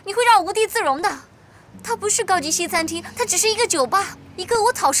洞，你会让我无地自容的。它不是高级西餐厅，它只是一个酒吧，一个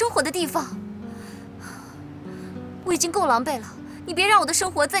我讨生活的地方。我已经够狼狈了，你别让我的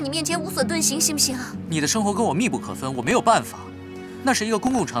生活在你面前无所遁形，行不行啊？你的生活跟我密不可分，我没有办法。那是一个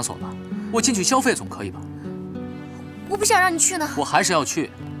公共场所吧？我进去消费总可以吧？我不想让你去呢。我还是要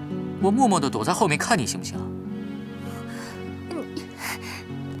去，我默默地躲在后面看你行不行啊？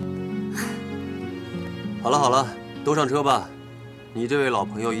好了好了，都上车吧。你这位老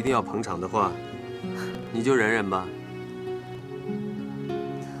朋友一定要捧场的话，你就忍忍吧。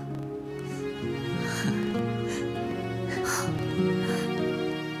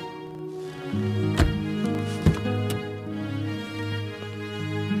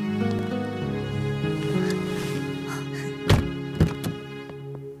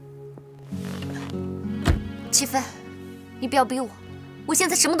齐飞，你不要逼我，我现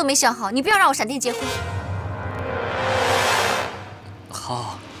在什么都没想好，你不要让我闪电结婚。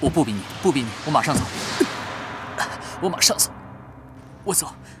好，我不逼你，不逼你，我马上走，我马上走，我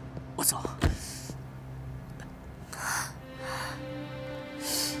走，我走。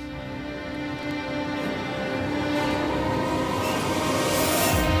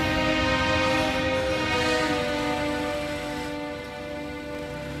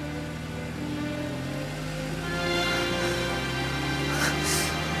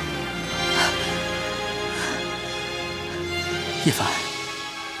叶凡，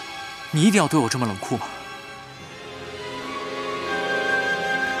你一定要对我这么冷酷吗？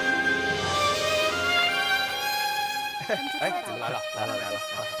哎，你们来了，来了，来了！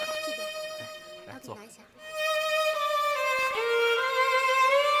来坐。拿一下。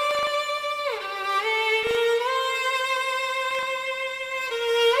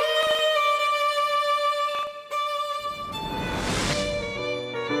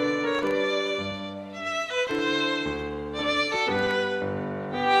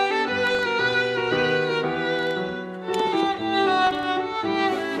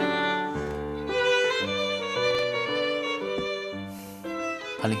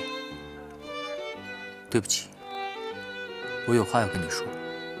韩丽，对不起，我有话要跟你说。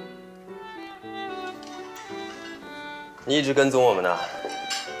你一直跟踪我们呢？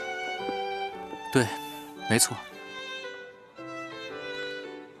对，没错。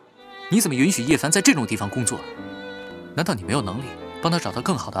你怎么允许叶凡在这种地方工作？难道你没有能力帮他找到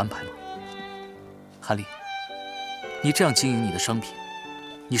更好的安排吗？韩丽，你这样经营你的商品，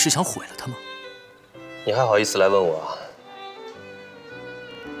你是想毁了它吗？你还好意思来问我啊？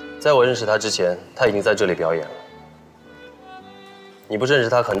在我认识他之前，他已经在这里表演了。你不是认识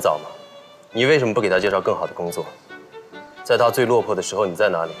他很早吗？你为什么不给他介绍更好的工作？在他最落魄的时候，你在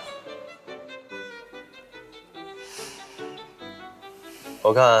哪里？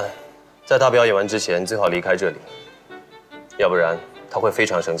我看，在他表演完之前，最好离开这里，要不然他会非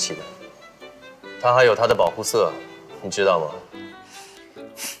常生气的。他还有他的保护色，你知道吗？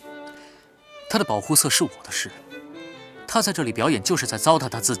他的保护色是我的事，他在这里表演就是在糟蹋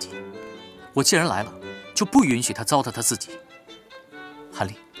他自己。我既然来了，就不允许他糟蹋他自己。韩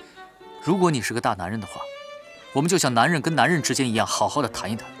立，如果你是个大男人的话，我们就像男人跟男人之间一样，好好的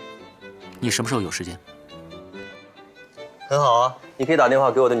谈一谈。你什么时候有时间？很好啊，你可以打电话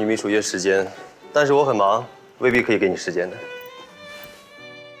给我的女秘书约时间，但是我很忙，未必可以给你时间的。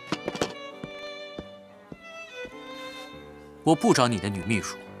我不找你的女秘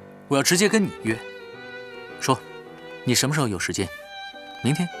书，我要直接跟你约。说，你什么时候有时间？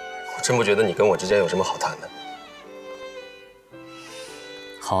明天？我真不觉得你跟我之间有什么好谈的。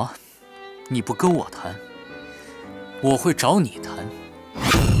好啊，你不跟我谈，我会找你谈。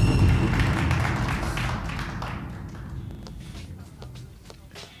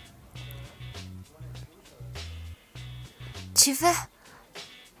齐飞，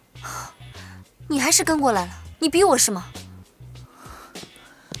你还是跟过来了，你逼我是吗？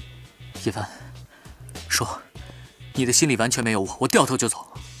叶帆，说，你的心里完全没有我，我掉头就走。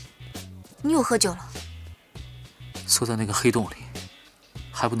你又喝酒了？缩在那个黑洞里，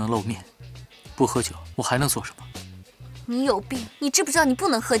还不能露面，不喝酒，我还能做什么？你有病！你知不知道你不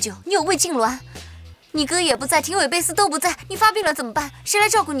能喝酒？你有胃痉挛，你哥也不在，廷伟、贝斯都不在，你发病了怎么办？谁来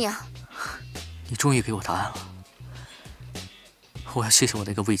照顾你啊？你终于给我答案了。我要谢谢我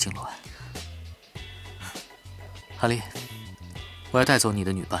那个胃痉挛。韩丽，我要带走你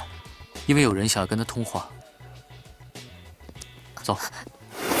的女伴，因为有人想要跟她通话。走。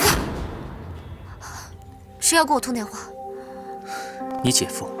谁要跟我通电话？你姐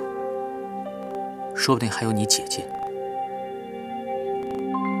夫，说不定还有你姐姐。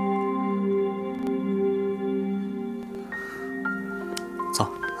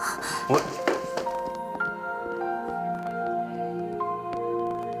走。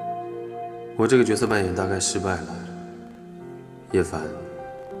我这个角色扮演大概失败了。叶凡，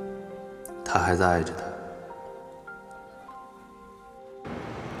他还在爱着他。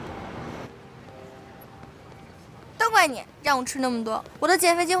都怪你，让我吃那么多，我的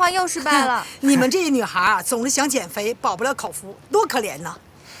减肥计划又失败了。你们这些女孩啊，总是想减肥，饱不了口福，多可怜呐！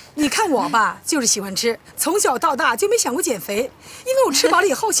你看我吧，就是喜欢吃，从小到大就没想过减肥，因为我吃饱了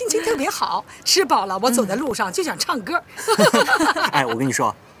以后心情特别好，吃饱了我走在路上就想唱歌。哎，我跟你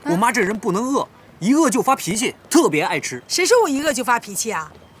说，我妈这人不能饿，一饿就发脾气，特别爱吃。谁说我一饿就发脾气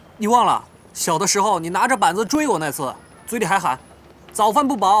啊？你忘了小的时候你拿着板子追我那次，嘴里还喊早饭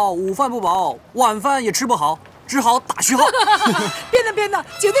不饱，午饭不饱，晚饭也吃不好，只好打序号。编的，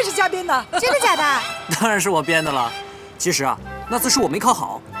绝对是瞎编的。真的假的？当然是我编的了。其实啊，那次是我没考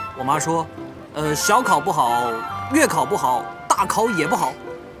好，我妈说，小考不好，月考不好，大考也不好，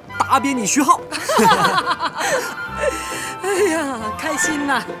打扁你序号。哎呀，开心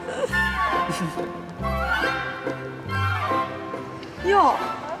呐！哟，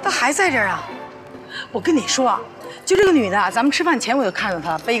她还在这儿啊！我跟你说啊，就这个女的啊，咱们吃饭前我就看到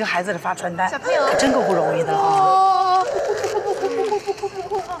她背一个孩子的发传单，可真够不容易的了啊！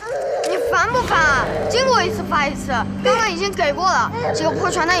你烦不烦啊？经过一次发一次，刚刚已经给过了，这个破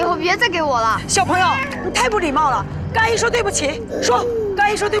传单以后别再给我了。小朋友，你太不礼貌了！刚一说对不起，说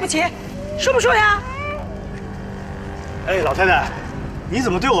刚一说对不起，说不说呀？哎，老太太，你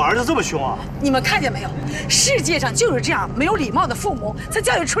怎么对我儿子这么凶啊？你们看见没有？世界上就是这样没有礼貌的父母，才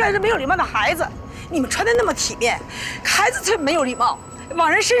教育出来的没有礼貌的孩子。你们穿得那么体面，孩子却没有礼貌，往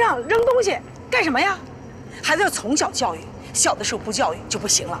人身上扔东西干什么呀？孩子要从小教育，小的时候不教育就不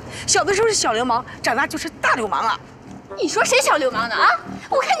行了。小的时候是小流氓，长大就是大流氓了。你说谁小流氓呢？啊！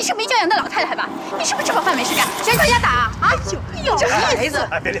我看你是没教养的老太太吧？你是不是吃饱饭没事干，谁在家打啊？哎呦，这孩子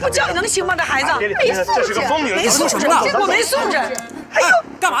不教育能行吗？这孩子没素质，这是个疯女人，没素质，我没素质。哎呦，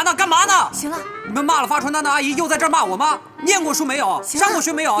干嘛呢？干嘛呢？行了，你们骂了发传单的阿姨，又在这儿骂我妈。念过书没有？上过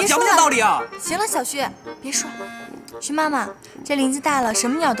学没有？讲不讲道理啊？行了，小旭，别说。徐妈妈，这林子大了，什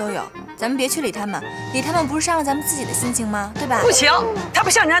么鸟都有，咱们别去理他们，理他们不是伤了咱们自己的心情吗？对吧？不行，他不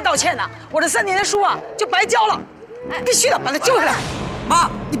向人家道歉呢，我这3年的书啊就白交了。必须的，把他救下来！妈，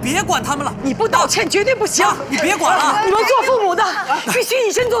你别管他们了，你不道歉绝对不行！你别管了，你们做父母的必须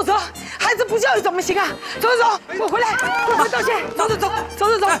以身作则，孩子不教育怎么行啊？走，给我回来，给我道歉！走，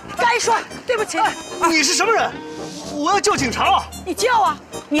该说对不起。你是什么人？我要叫警察了！你叫啊！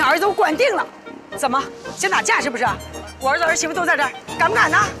你儿子我管定了，怎么想打架是不是？我儿子儿媳妇都在这儿，敢不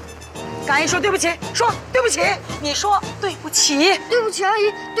敢呢？敢一说对不起，说对不起，你说对不起，对不起，阿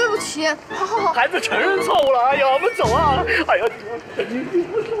姨，对不起。好好好，孩子承认错误了。哎呀，我们走啊！哎呀，你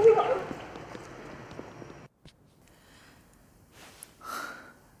不走了。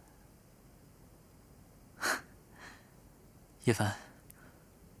叶凡，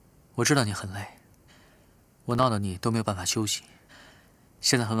我知道你很累，我闹得你都没有办法休息。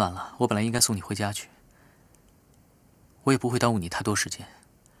现在很晚了，我本来应该送你回家去，我也不会耽误你太多时间。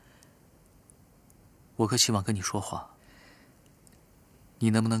我可希望跟你说话，你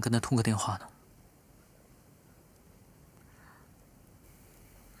能不能跟他通个电话呢？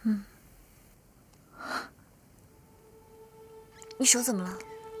嗯。你手怎么了？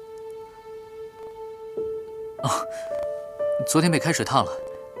哦，昨天被开水烫了，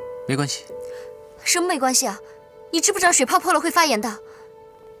没关系。什么没关系啊？你知不知道水泡破了会发炎的？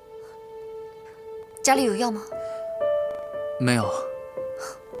家里有药吗？没有。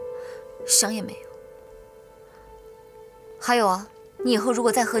想也没有。还有啊，你以后如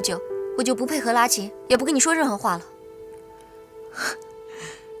果再喝酒，我就不配合拉琴，也不跟你说任何话了。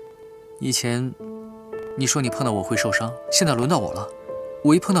以前你说你碰到我会受伤，现在轮到我了，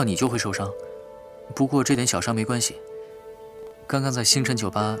我一碰到你就会受伤。不过这点小伤没关系。刚刚在星辰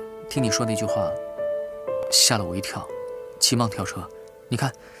酒吧听你说那句话，吓了我一跳，急忙跳车。你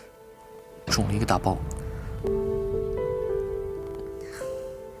看，肿了一个大包。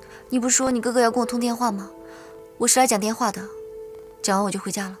你不是说你哥哥要跟我通电话吗？我是来讲电话的，讲完我就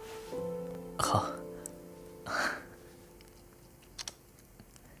回家了。好。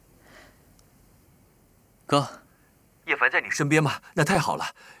哥，叶凡在你身边吗？那太好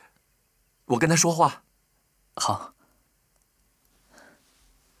了，我跟他说话。好。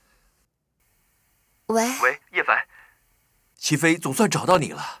喂，叶凡，齐飞总算找到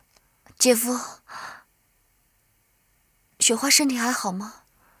你了。姐夫，雪花身体还好吗？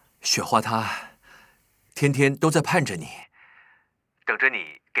雪花她天天都在盼着你，等着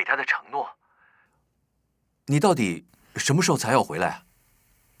你给她的承诺。你到底什么时候才要回来啊？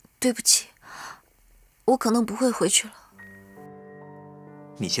对不起，我可能不会回去了。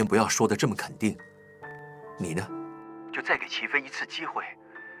你先不要说的这么肯定，你呢，就再给齐飞一次机会。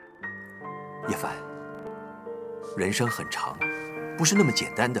叶凡，人生很长，不是那么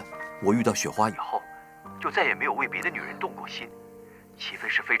简单的。我遇到雪花以后，就再也没有为别的女人动过心。齐飞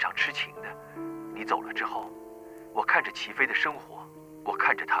是非常痴情的，你走了之后，我看着齐飞的生活，我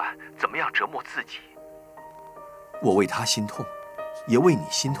看着他怎么样折磨自己，我为他心痛，也为你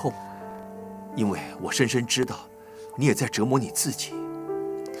心痛，因为我深深知道，你也在折磨你自己。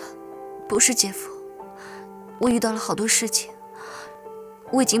不是姐夫，我遇到了好多事情，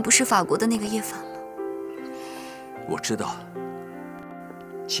我已经不是法国的那个叶凡了。我知道，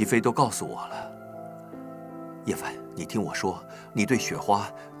齐飞都告诉我了。叶凡，你听我说，你对雪花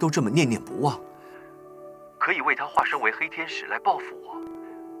都这么念念不忘，可以为她化身为黑天使来报复我。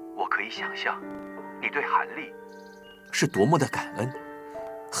我可以想象，你对韩丽是多么的感恩，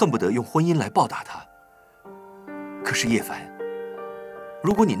恨不得用婚姻来报答她。可是叶凡，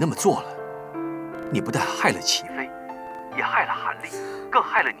如果你那么做了，你不但害了齐飞，也害了韩丽，更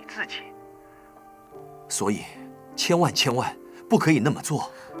害了你自己。所以，千万不可以那么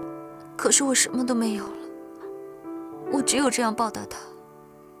做。可是我什么都没有了。我只有这样报答他。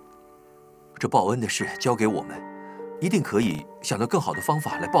这报恩的事交给我们，一定可以想到更好的方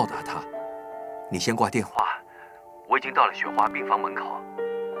法来报答他。你先挂电话，我已经到了雪花病房门口。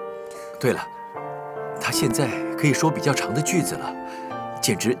对了，他现在可以说比较长的句子了，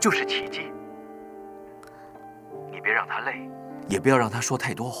简直就是奇迹。你别让他累，也不要让他说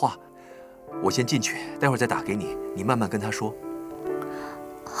太多话。我先进去，待会儿再打给你，你慢慢跟他说。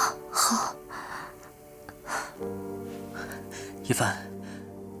好。叶凡，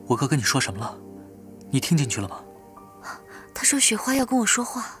我哥跟你说什么了？你听进去了吗？他说雪花要跟我说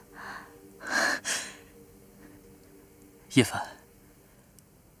话。叶凡，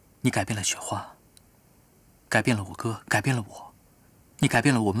你改变了雪花，改变了我哥，改变了我，你改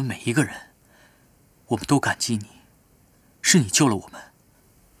变了我们每一个人。我们都感激你，是你救了我们，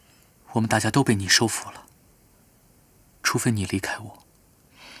我们大家都被你收服了。除非你离开我，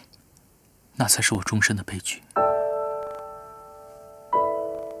那才是我终身的悲剧。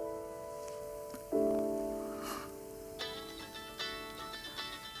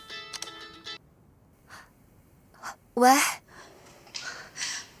喂，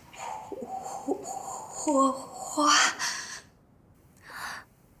花，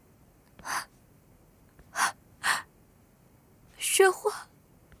雪花，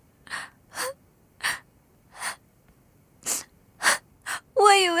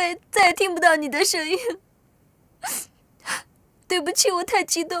我以为再也听不到你的声音，对不起，我太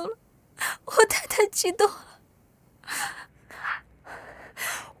激动了，我太激动了。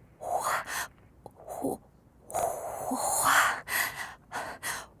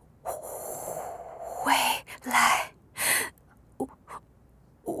未来，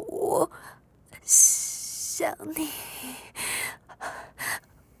我想你。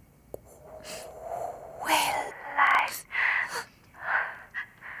未来，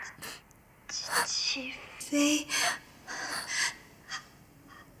起飞，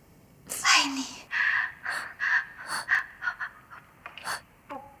爱你。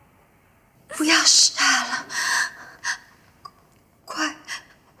不要傻了，快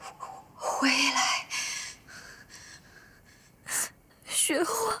回来，雪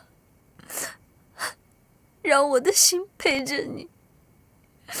花，让我的心陪着你。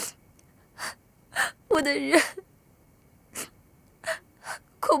我的人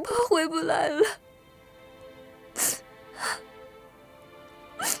恐怕回不来了。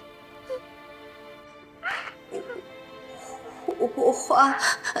花，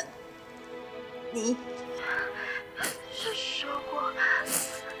你说过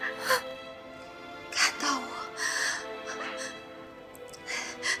看到我，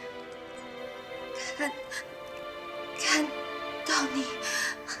看到你。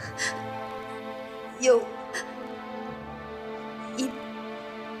有一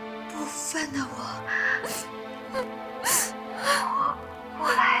部分的我活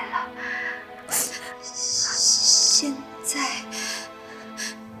过来了，现在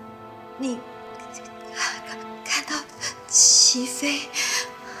你看到齐飞，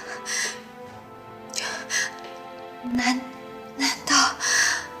难道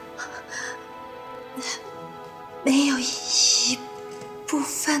没有一部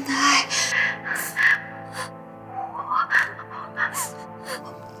分的爱？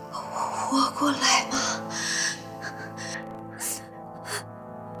活过来吗？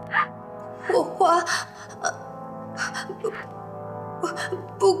我花，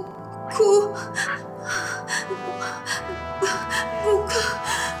不哭，不哭。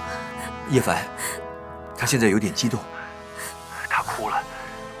叶凡，他现在有点激动，他哭了，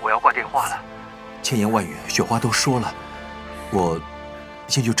我要挂电话了。千言万语，雪花都说了，我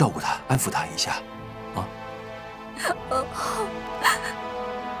先去照顾他，安抚他一下，啊。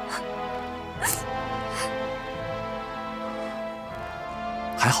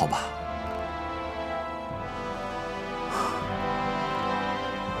还好吧？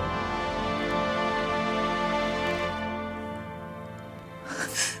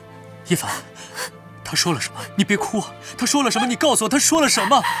叶凡，他说了什么？你别哭啊！他说了什么？你告诉我他说了什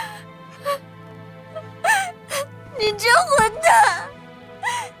么？你这混蛋！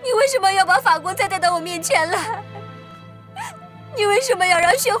你为什么要把法国菜带到我面前来？你为什么要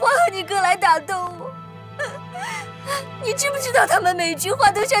让雪花和你哥来打动我？你知不知道他们每句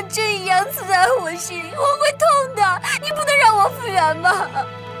话都像针一样刺在我心里，我会痛的。你不能让我复原吗？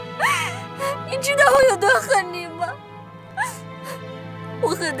你知道我有多恨你吗？我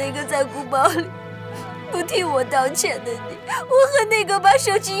恨那个在古堡里不替我道歉的你，我恨那个把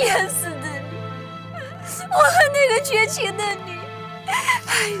手机淹死的你，我恨那个绝情的你。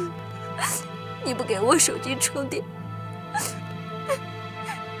还有，你不给我手机充电。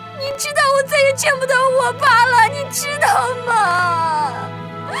你知道我再也见不到我爸了，你知道吗？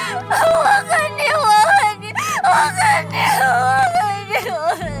我恨你，我恨你，我恨你，我恨你，我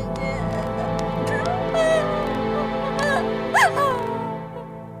恨你。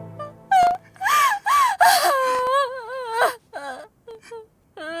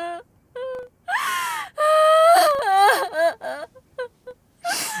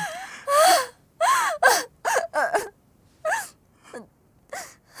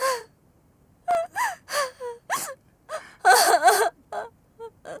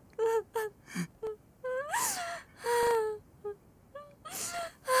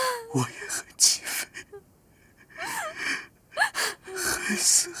我也恨齐飞，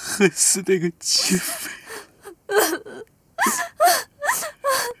恨死那个齐飞。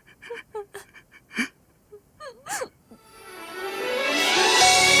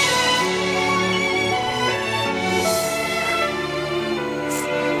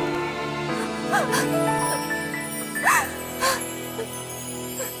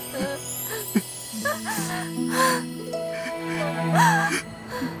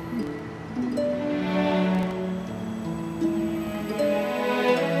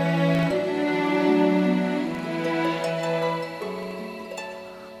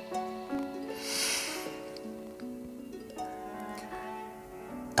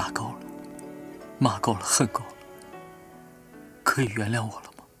打够了，骂够了，恨够了，可以原谅我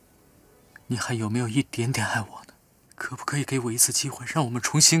了吗？你还有没有一点点爱我呢？可不可以给我一次机会，让我们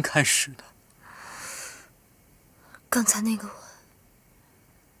重新开始呢？刚才那个吻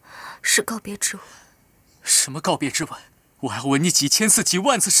是告别之吻。什么告别之吻？我要吻你几千次、几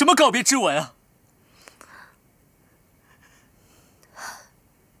万次，什么告别之吻啊？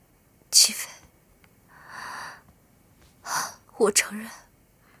齐飞，我承认，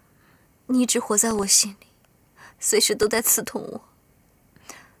你一直活在我心里，随时都在刺痛我。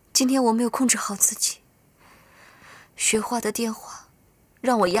今天我没有控制好自己，雪花的电话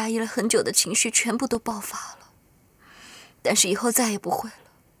让我压抑了很久的情绪全部都爆发了，但是以后再也不会了。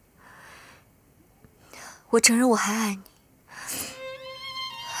我承认我还爱你，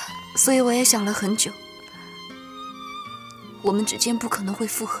所以我也想了很久，我们之间不可能会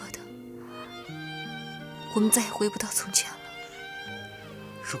复合的，我们再也回不到从前了。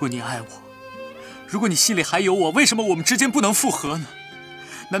如果你爱我，如果你心里还有我，为什么我们之间不能复合呢？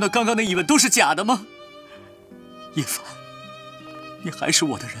难道刚刚的一吻都是假的吗？叶凡，你还是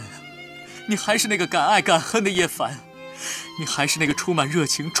我的人啊，你还是那个敢爱敢恨的叶凡，你还是那个充满热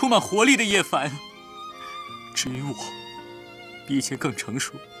情、充满活力的叶凡。至于我，比以前更成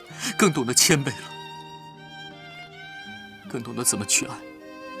熟，更懂得谦卑了，更懂得怎么去爱，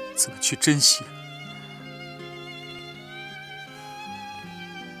怎么去珍惜。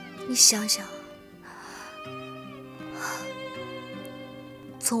你想想，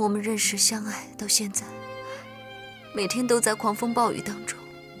从我们认识、相爱到现在，每天都在狂风暴雨当中。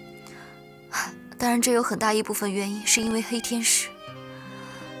当然，这有很大一部分原因是因为黑天使，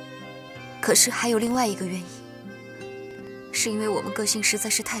可是还有另外一个原因，是因为我们个性实在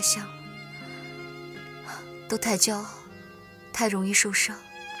是太像了，都太骄傲，太容易受伤，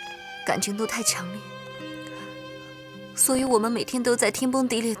感情都太强烈，所以我们每天都在天崩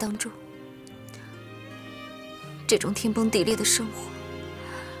地裂当中。这种天崩地裂的生活，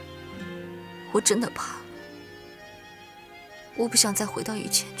我真的怕了，我不想再回到以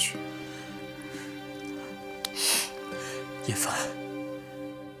前去。叶凡，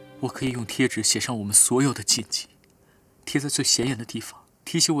我可以用贴纸写上我们所有的禁忌，贴在最显眼的地方，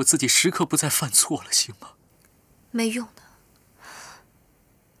提醒我自己时刻不再犯错了，行吗？没用的，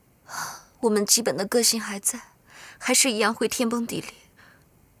我们基本的个性还在，还是一样会天崩地裂。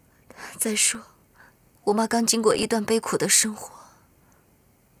再说，我妈刚经过一段悲苦的生活，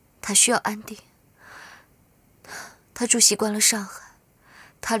她需要安定。她住习惯了上海，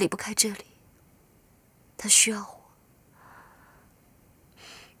她离不开这里，她需要我。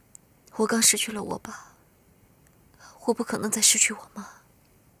我刚失去了我爸，我不可能再失去我妈。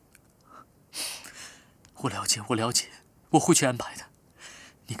我了解，我了解，我会去安排的。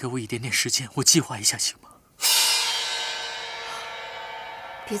你给我一点点时间，我计划一下，行吗？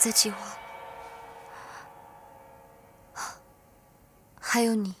别再计划了。还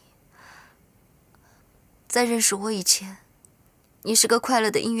有你，在认识我以前，你是个快乐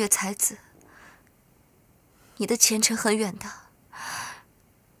的音乐才子，你的前程很远大。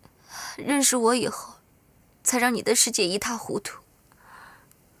认识我以后，才让你的世界一塌糊涂。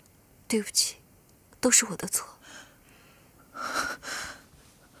对不起，都是我的错。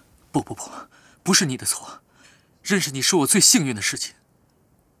不是你的错。认识你是我最幸运的事情，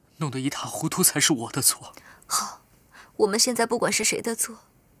弄得一塌糊涂才是我的错。好，我们现在不管是谁的错，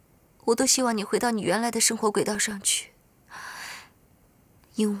我都希望你回到你原来的生活轨道上去。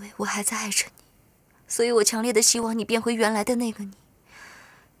因为我还在爱着你，所以我强烈的希望你变回原来的那个你。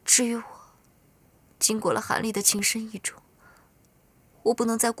至于我，经过了韩立的情深意重，我不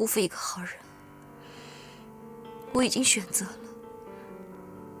能再辜负一个好人。我已经选择了。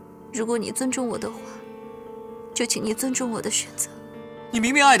如果你尊重我的话，就请你尊重我的选择。你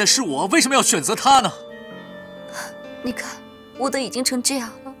明明爱的是我，为什么要选择他呢？你看，我都已经成这样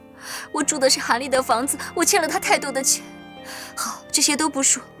了，我住的是韩立的房子，我欠了他太多的钱。好，这些都不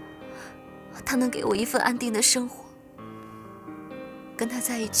说，他能给我一份安定的生活。跟他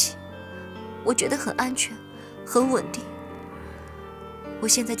在一起，我觉得很安全，很稳定。我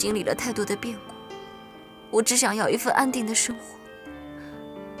现在经历了太多的变故，我只想要一份安定的生活。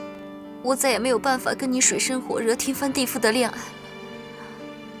我再也没有办法跟你水深火热、天翻地覆的恋爱了。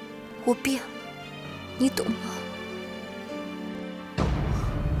我变了，你懂吗？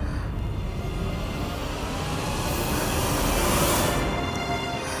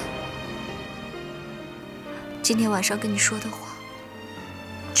今天晚上跟你说的话，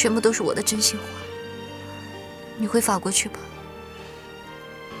全部都是我的真心话。你回法国去吧，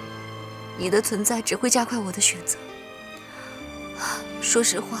你的存在只会加快我的选择。说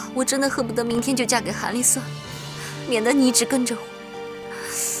实话，我真的恨不得明天就嫁给韩立算了，免得你一直跟着我。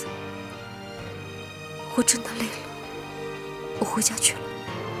我真的累了，我回家去了。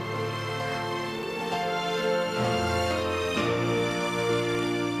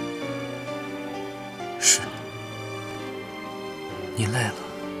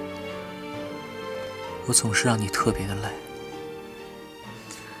我总是让你特别的累。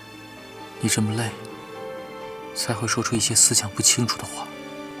你这么累，才会说出一些思想不清楚的话。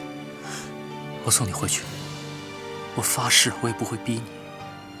我送你回去，我发誓我也不会逼你，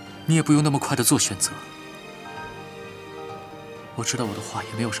你也不用那么快的做选择。我知道我的话也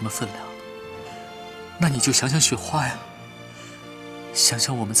没有什么分量，那你就想想雪花呀，想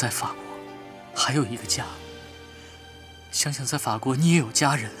想我们在法国还有一个家，想想在法国你也有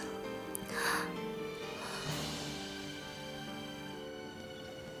家人。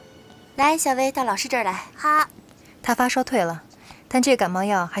来，小薇到老师这儿来。好。她发烧退了，但这个感冒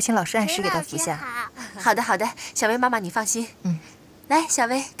药还请老师按时给她服下。好的，好的，小薇妈妈你放心。来，小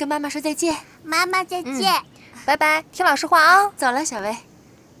薇跟妈妈说再见。妈妈再见。拜拜，听老师话啊。走了，小薇。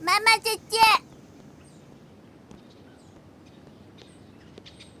妈妈再见。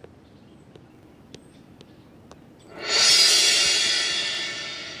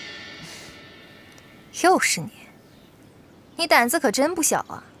又是你，你胆子可真不小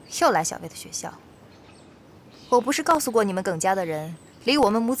啊！又来小薇的学校。我不是告诉过你们耿家的人离我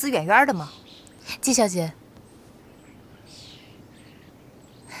们母子远远的吗？季小姐，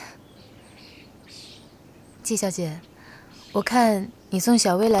季小姐，我看你送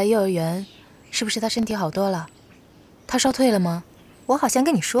小薇来幼儿园，是不是她身体好多了？她烧退了吗？我好像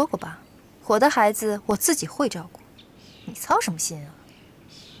跟你说过吧，我的孩子我自己会照顾，你操什么心啊？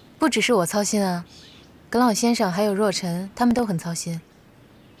不只是我操心啊。耿老先生还有若尘，他们都很操心。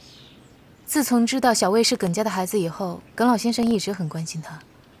自从知道小薇是耿家的孩子以后，耿老先生一直很关心她，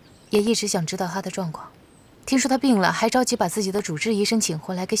也一直想知道她的状况。听说她病了，还着急把自己的主治医生请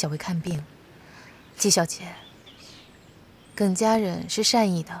回来给小薇看病。季小姐，耿家人是善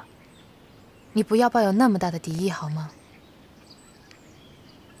意的，你不要抱有那么大的敌意好吗？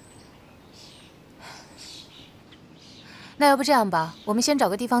那要不这样吧，我们先找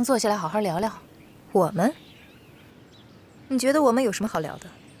个地方坐下来好好聊聊。我们？你觉得我们有什么好聊的？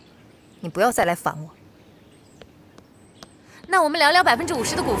你不要再来烦我。那我们聊聊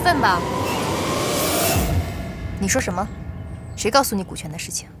50%的股份吧。你说什么？谁告诉你股权的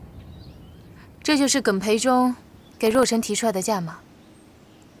事情？这就是耿培忠给若尘提出来的价码。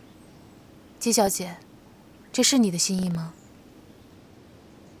季小姐，这是你的心意吗？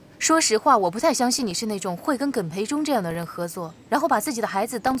说实话，我不太相信你是那种会跟耿培忠这样的人合作，然后把自己的孩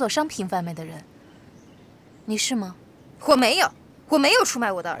子当作商品贩卖的人。你是吗？我没有，我没有出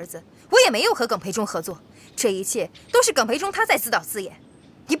卖我的儿子，我也没有和耿培忠合作，这一切都是耿培忠他在自导自演，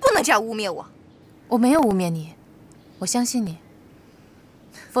你不能这样污蔑我。我没有污蔑你，我相信你，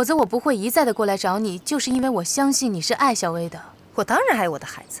否则我不会一再的过来找你，就是因为我相信你是爱小薇的。我当然爱我的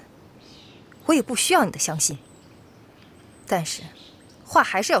孩子，我也不需要你的相信。但是，话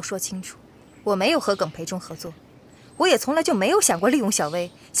还是要说清楚，我没有和耿培忠合作，我也从来就没有想过利用小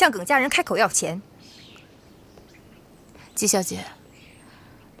薇向耿家人开口要钱。季小姐，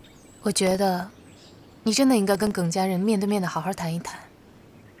我觉得你真的应该跟耿家人面对面的好好谈一谈，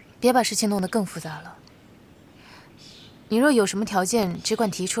别把事情弄得更复杂了。你若有什么条件，只管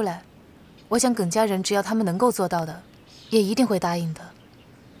提出来，我想耿家人只要他们能够做到的，也一定会答应的。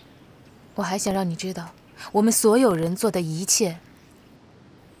我还想让你知道，我们所有人做的一切，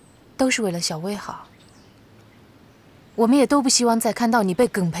都是为了小薇好。我们也都不希望再看到你被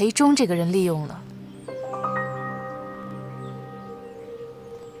耿培忠这个人利用了。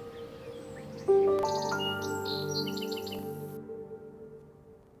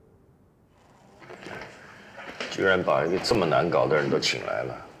居然把一个这么难搞的人都请来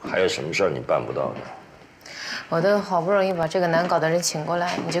了，还有什么事儿你办不到的？我都好不容易把这个难搞的人请过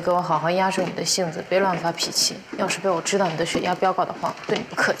来，你就给我好好压住你的性子，别乱发脾气。要是被我知道你的血压飙高的话，我对你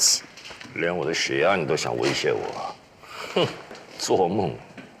不客气。连我的血压你都想威胁我？哼，做梦！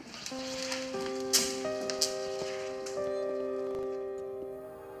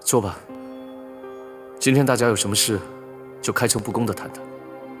坐吧。今天大家有什么事，就开诚布公的谈谈。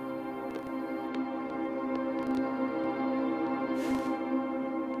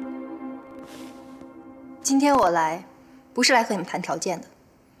今天我来，不是来和你们谈条件的，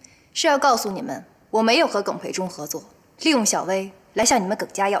是要告诉你们，我没有和耿培忠合作，利用小薇来向你们耿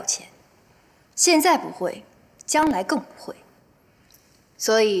家要钱。现在不会，将来更不会。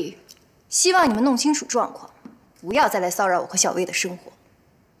所以，希望你们弄清楚状况，不要再来骚扰我和小薇的生活。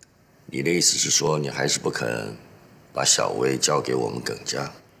你的意思是说，你还是不肯把小薇交给我们耿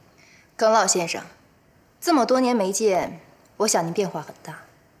家？耿老先生，这么多年没见，我想您变化很大。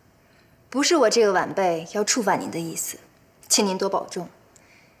不是我这个晚辈要触犯您的意思，请您多保重。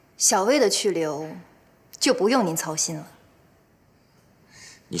小薇的去留，就不用您操心了。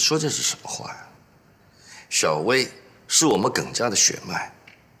你说这是什么话呀？小薇是我们耿家的血脉，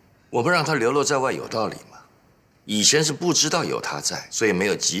我们让他流落在外有道理吗？以前是不知道有他在，所以没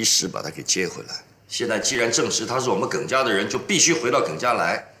有及时把他给接回来。现在既然证实他是我们耿家的人，就必须回到耿家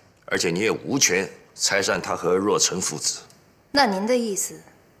来，而且你也无权拆散他和若尘父子。那您的意思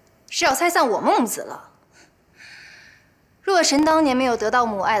是要拆散我们母子了？若尘当年没有得到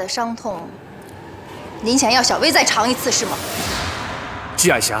母爱的伤痛，您想要小薇再尝一次是吗？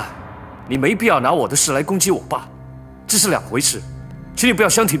季爱霞，你没必要拿我的事来攻击我爸，这是两回事，请你不要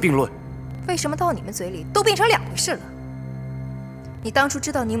相提并论。为什么到你们嘴里都变成两回事了？你当初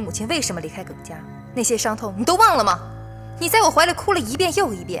知道你母亲为什么离开耿家，那些伤痛你都忘了吗？你在我怀里哭了一遍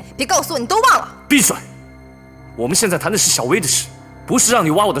又一遍，别告诉我你都忘了。闭嘴！我们现在谈的是小薇的事，不是让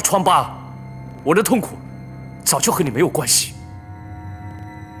你挖我的疮疤。我的痛苦早就和你没有关系。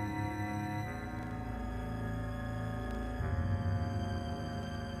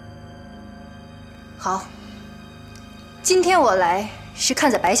好，今天我来是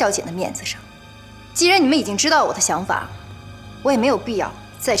看在白小姐的面子上。既然你们已经知道我的想法，我也没有必要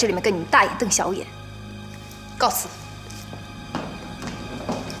在这里面跟你们大眼瞪小眼。告辞。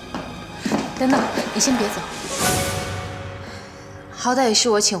等等，你先别走。好歹也是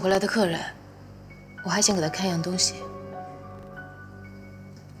我请回来的客人，我还想给他看样东西。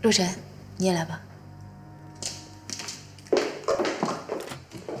若尘，你也来吧。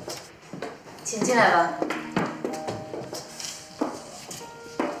请进来吧。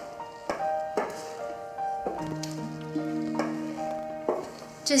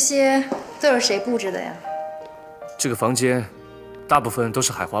这些都是谁布置的呀？这个房间大部分都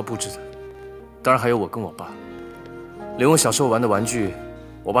是海华布置的，当然还有我跟我爸，连我小时候玩的玩具，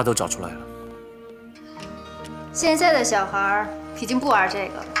我爸都找出来了。现在的小孩已经不玩这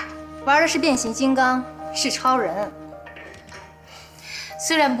个了，玩的是变形金刚，是超人。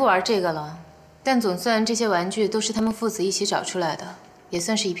虽然不玩这个了，但总算这些玩具都是他们父子一起找出来的，也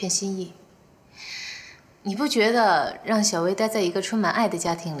算是一片心意。你不觉得让小薇待在一个充满爱的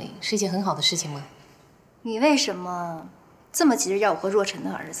家庭里是一件很好的事情吗？你为什么这么急着要我和若尘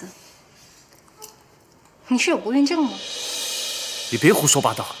的儿子？你是有不孕症吗？你别胡说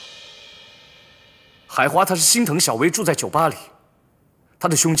八道。海华他是心疼小薇住在酒吧里，他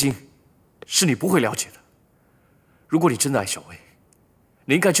的胸襟是你不会了解的。如果你真的爱小薇，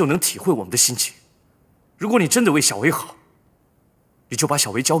你应该就能体会我们的心情。如果你真的为小薇好，你就把小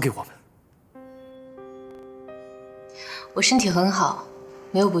薇交给我们。我身体很好，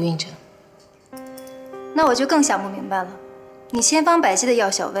没有不孕症。那我就更想不明白了，你千方百计的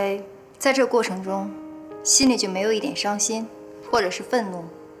要小薇，在这个过程中，心里就没有一点伤心，或者是愤怒？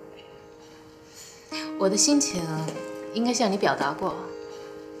我的心情应该向你表达过。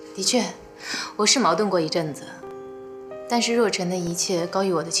的确，我是矛盾过一阵子，但是若尘的一切高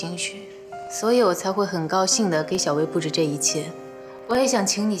于我的情绪，所以我才会很高兴的给小薇布置这一切。我也想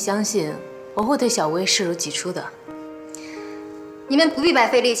请你相信，我会对小薇视如己出的。你们不必白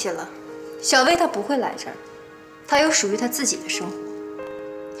费力气了，小薇她不会来这儿，她有属于她自己的生活。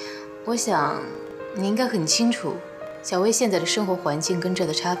我想你应该很清楚，小薇现在的生活环境跟这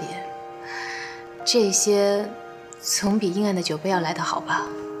的差别。这些总比阴暗的酒杯要来得好吧？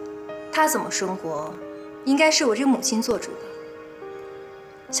她怎么生活，应该是我这母亲做主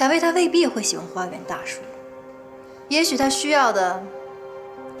的。小薇她未必会喜欢花园大树，也许她需要的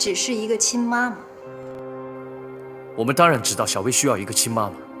只是一个亲妈妈。我们当然知道小薇需要一个亲妈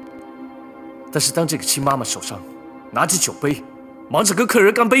妈，但是当这个亲妈妈手上拿着酒杯，忙着跟客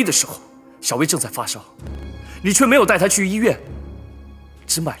人干杯的时候，小薇正在发烧，你却没有带她去医院，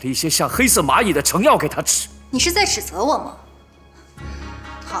只买了一些像黑色蚂蚁的成药给她吃。你是在指责我吗？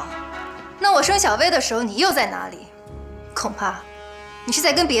好，那我生小薇的时候你又在哪里？恐怕你是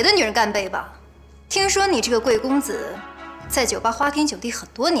在跟别的女人干杯吧？听说你这个贵公子在酒吧花天酒地很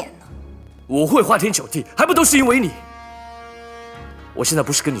多年呢。我会花天酒地，还不都是因为你？我现在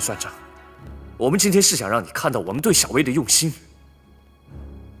不是跟你算账，我们今天是想让你看到我们对小薇的用心。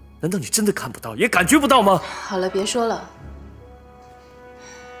难道你真的看不到，也感觉不到吗？好了，别说了。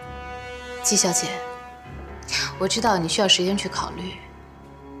季小姐，我知道你需要时间去考虑。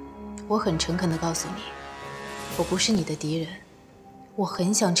我很诚恳地告诉你，我不是你的敌人，我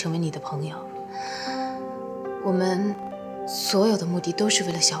很想成为你的朋友。我们所有的目的都是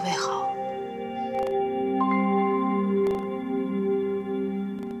为了小薇好。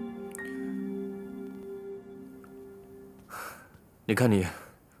你看你，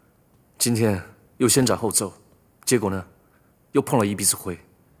今天又先斩后奏，结果呢，又碰了一鼻子灰。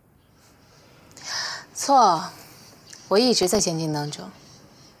错，我一直在前进当中，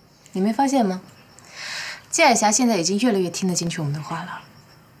你没发现吗？季海霞现在已经越来越听得进去我们的话了。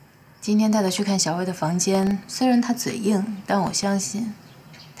今天带她去看小薇的房间，虽然她嘴硬，但我相信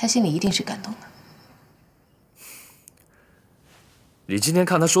他心里一定是感动的。你今天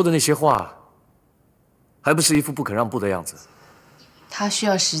看他说的那些话，还不是一副不肯让步的样子？他需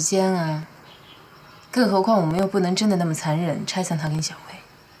要时间啊，更何况我们又不能真的那么残忍拆散他跟小薇，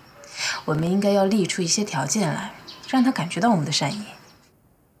我们应该要立出一些条件来，让他感觉到我们的善意。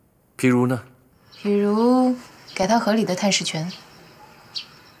譬如呢？比如给他合理的探视权。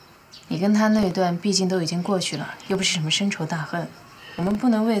你跟他那段毕竟都已经过去了，又不是什么深仇大恨，我们不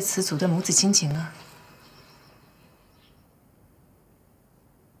能为此阻断母子亲情啊。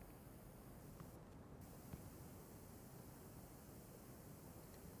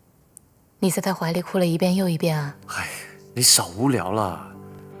你在他怀里哭了一遍又一遍啊！哎，你少无聊了。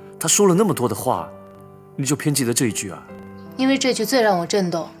他说了那么多的话，你就偏记得这一句啊？因为这句最让我震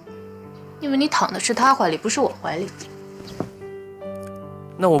动，因为你躺的是他怀里，不是我怀里。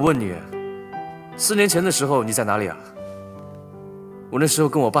那我问你，4年前的时候你在哪里啊？我那时候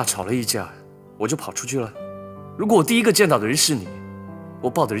跟我爸吵了一架，我就跑出去了。如果我第一个见到的人是你，我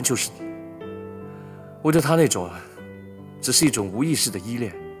抱的人就是你。我对他那种只是一种无意识的依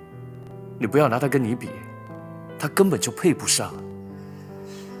恋。你不要拿他跟你比，他根本就配不上。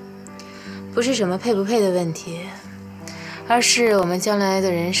不是什么配不配的问题，而是我们将来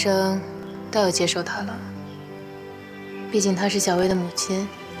的人生都要接受他了。毕竟她是小薇的母亲，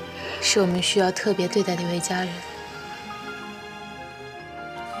是我们需要特别对待的一位家人。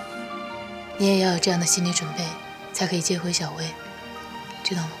你也要有这样的心理准备，才可以接回小薇，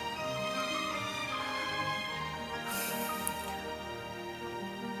知道吗？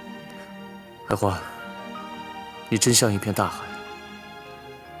海华，你真像一片大海，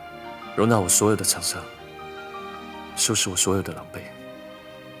容纳我所有的沧桑，收拾我所有的狼狈。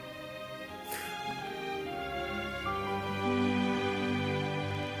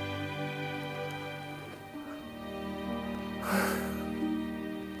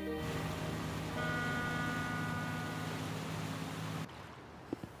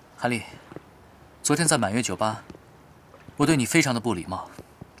韩丽，昨天在满月酒吧，我对你非常的不礼貌。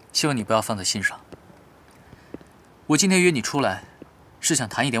希望你不要放在心上。我今天约你出来，是想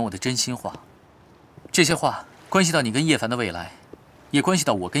谈一点我的真心话。这些话关系到你跟叶凡的未来，也关系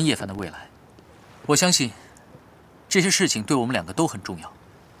到我跟叶凡的未来。我相信，这些事情对我们两个都很重要。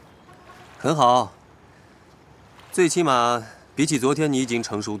很好，最起码比起昨天你已经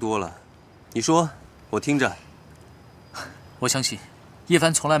成熟多了。你说，我听着。我相信，叶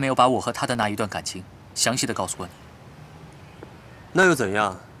凡从来没有把我和他的那一段感情详细的告诉过你。那又怎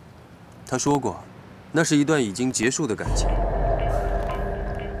样？他说过，那是一段已经结束的感情。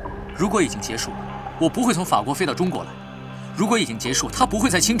如果已经结束了，我不会从法国飞到中国来；如果已经结束，他不会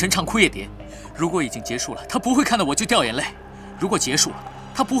在清晨唱枯叶蝶；如果已经结束了，他不会看到我就掉眼泪；如果结束了，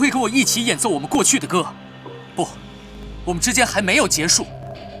他不会跟我一起演奏我们过去的歌。不，我们之间还没有结束。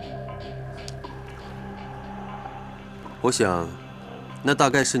我想，那大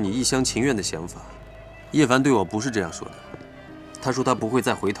概是你一厢情愿的想法。叶凡对我不是这样说的，他说他不会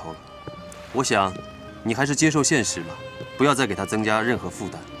再回头了。我想，你还是接受现实吧，不要再给他增加任何负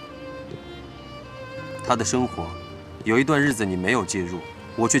担。他的生活，有一段日子你没有介入，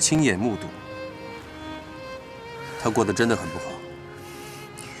我却亲眼目睹，他过得真的很不好。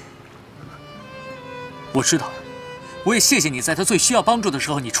我知道，我也谢谢你在他最需要帮助的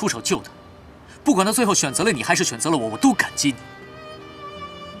时候你出手救他。不管他最后选择了你还是选择了我，我都感激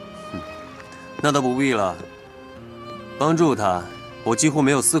你。那倒不必了，帮助他，我几乎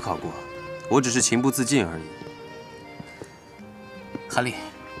没有思考过。我只是情不自禁而已。韩丽，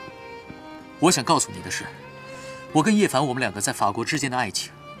我想告诉你的是，我跟叶凡我们两个在法国之间的爱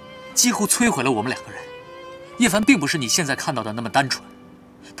情，几乎摧毁了我们两个人。叶凡并不是你现在看到的那么单纯，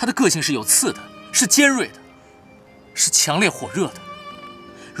他的个性是有刺的，是尖锐的，是强烈火热的。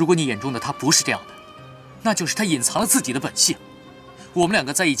如果你眼中的他不是这样的，那就是他隐藏了自己的本性。我们两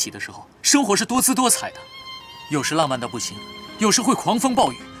个在一起的时候，生活是多姿多彩的，有时浪漫到不行，有时会狂风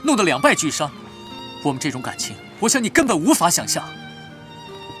暴雨，弄得两败俱伤。我们这种感情，我想你根本无法想象。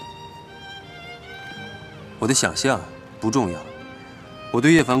我的想象不重要，我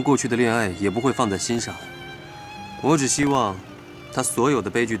对叶凡过去的恋爱也不会放在心上。我只希望他所有的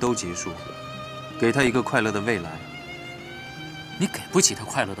悲剧都结束，给他一个快乐的未来。你给不起她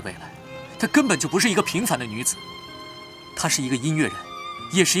快乐的未来，她根本就不是一个平凡的女子，她是一个音乐人，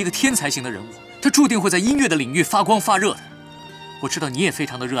也是一个天才型的人物，她注定会在音乐的领域发光发热的。我知道你也非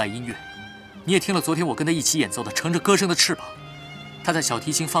常的热爱音乐，你也听了昨天我跟她一起演奏的《乘着歌声的翅膀》，她在小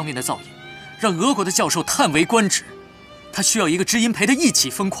提琴方面的造诣，让俄国的教授叹为观止。她需要一个知音陪她一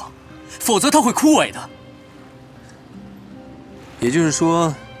起疯狂，否则她会枯萎的。也就是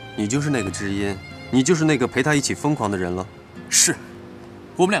说，你就是那个知音，你就是那个陪他一起疯狂的人了。是，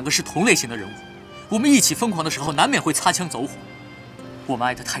我们两个是同类型的人物，我们一起疯狂的时候，难免会擦枪走火。我们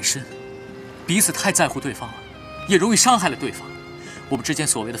爱得太深，彼此太在乎对方了，也容易伤害了对方。我们之间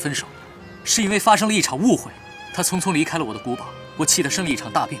所谓的分手，是因为发生了一场误会。他匆匆离开了我的古堡，我气得生了一场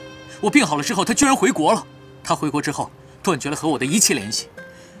大病。我病好了之后，他居然回国了。他回国之后，断绝了和我的一切联系。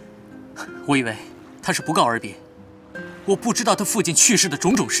我以为他是不告而别，我不知道他父亲去世的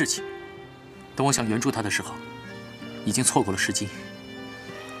种种事情。等我想援助他的时候，已经错过了时机。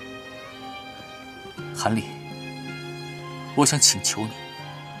韩丽，我想请求你，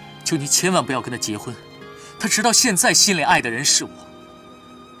求你千万不要跟他结婚。他直到现在心里爱的人是我。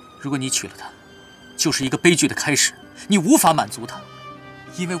如果你娶了她，就是一个悲剧的开始。你无法满足他，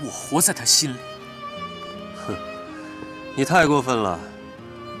因为我活在他心里。哼，你太过分了。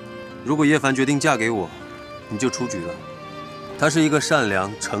如果叶凡决定嫁给我，你就出局了。她是一个善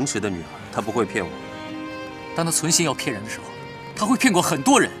良诚实的女孩，她不会骗我。当她存心要骗人的时候，她会骗过很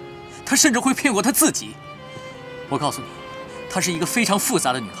多人，她甚至会骗过她自己。我告诉你，她是一个非常复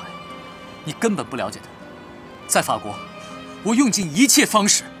杂的女孩，你根本不了解她。在法国，我用尽一切方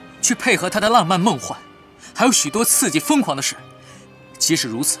式去配合她的浪漫梦幻，还有许多刺激疯狂的事。即使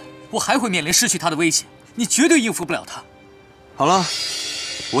如此，我还会面临失去她的危险。你绝对应付不了她。好了，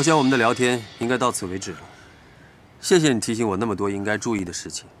我想我们的聊天应该到此为止了。谢谢你提醒我那么多应该注意的事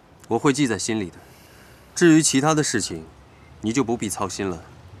情，我会记在心里的。至于其他的事情，你就不必操心了。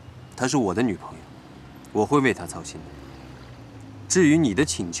她是我的女朋友，我会为她操心的。至于你的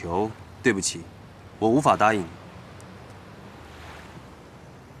请求，对不起，我无法答应你。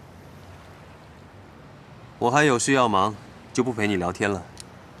我还有事要忙，就不陪你聊天了。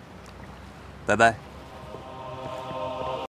拜拜。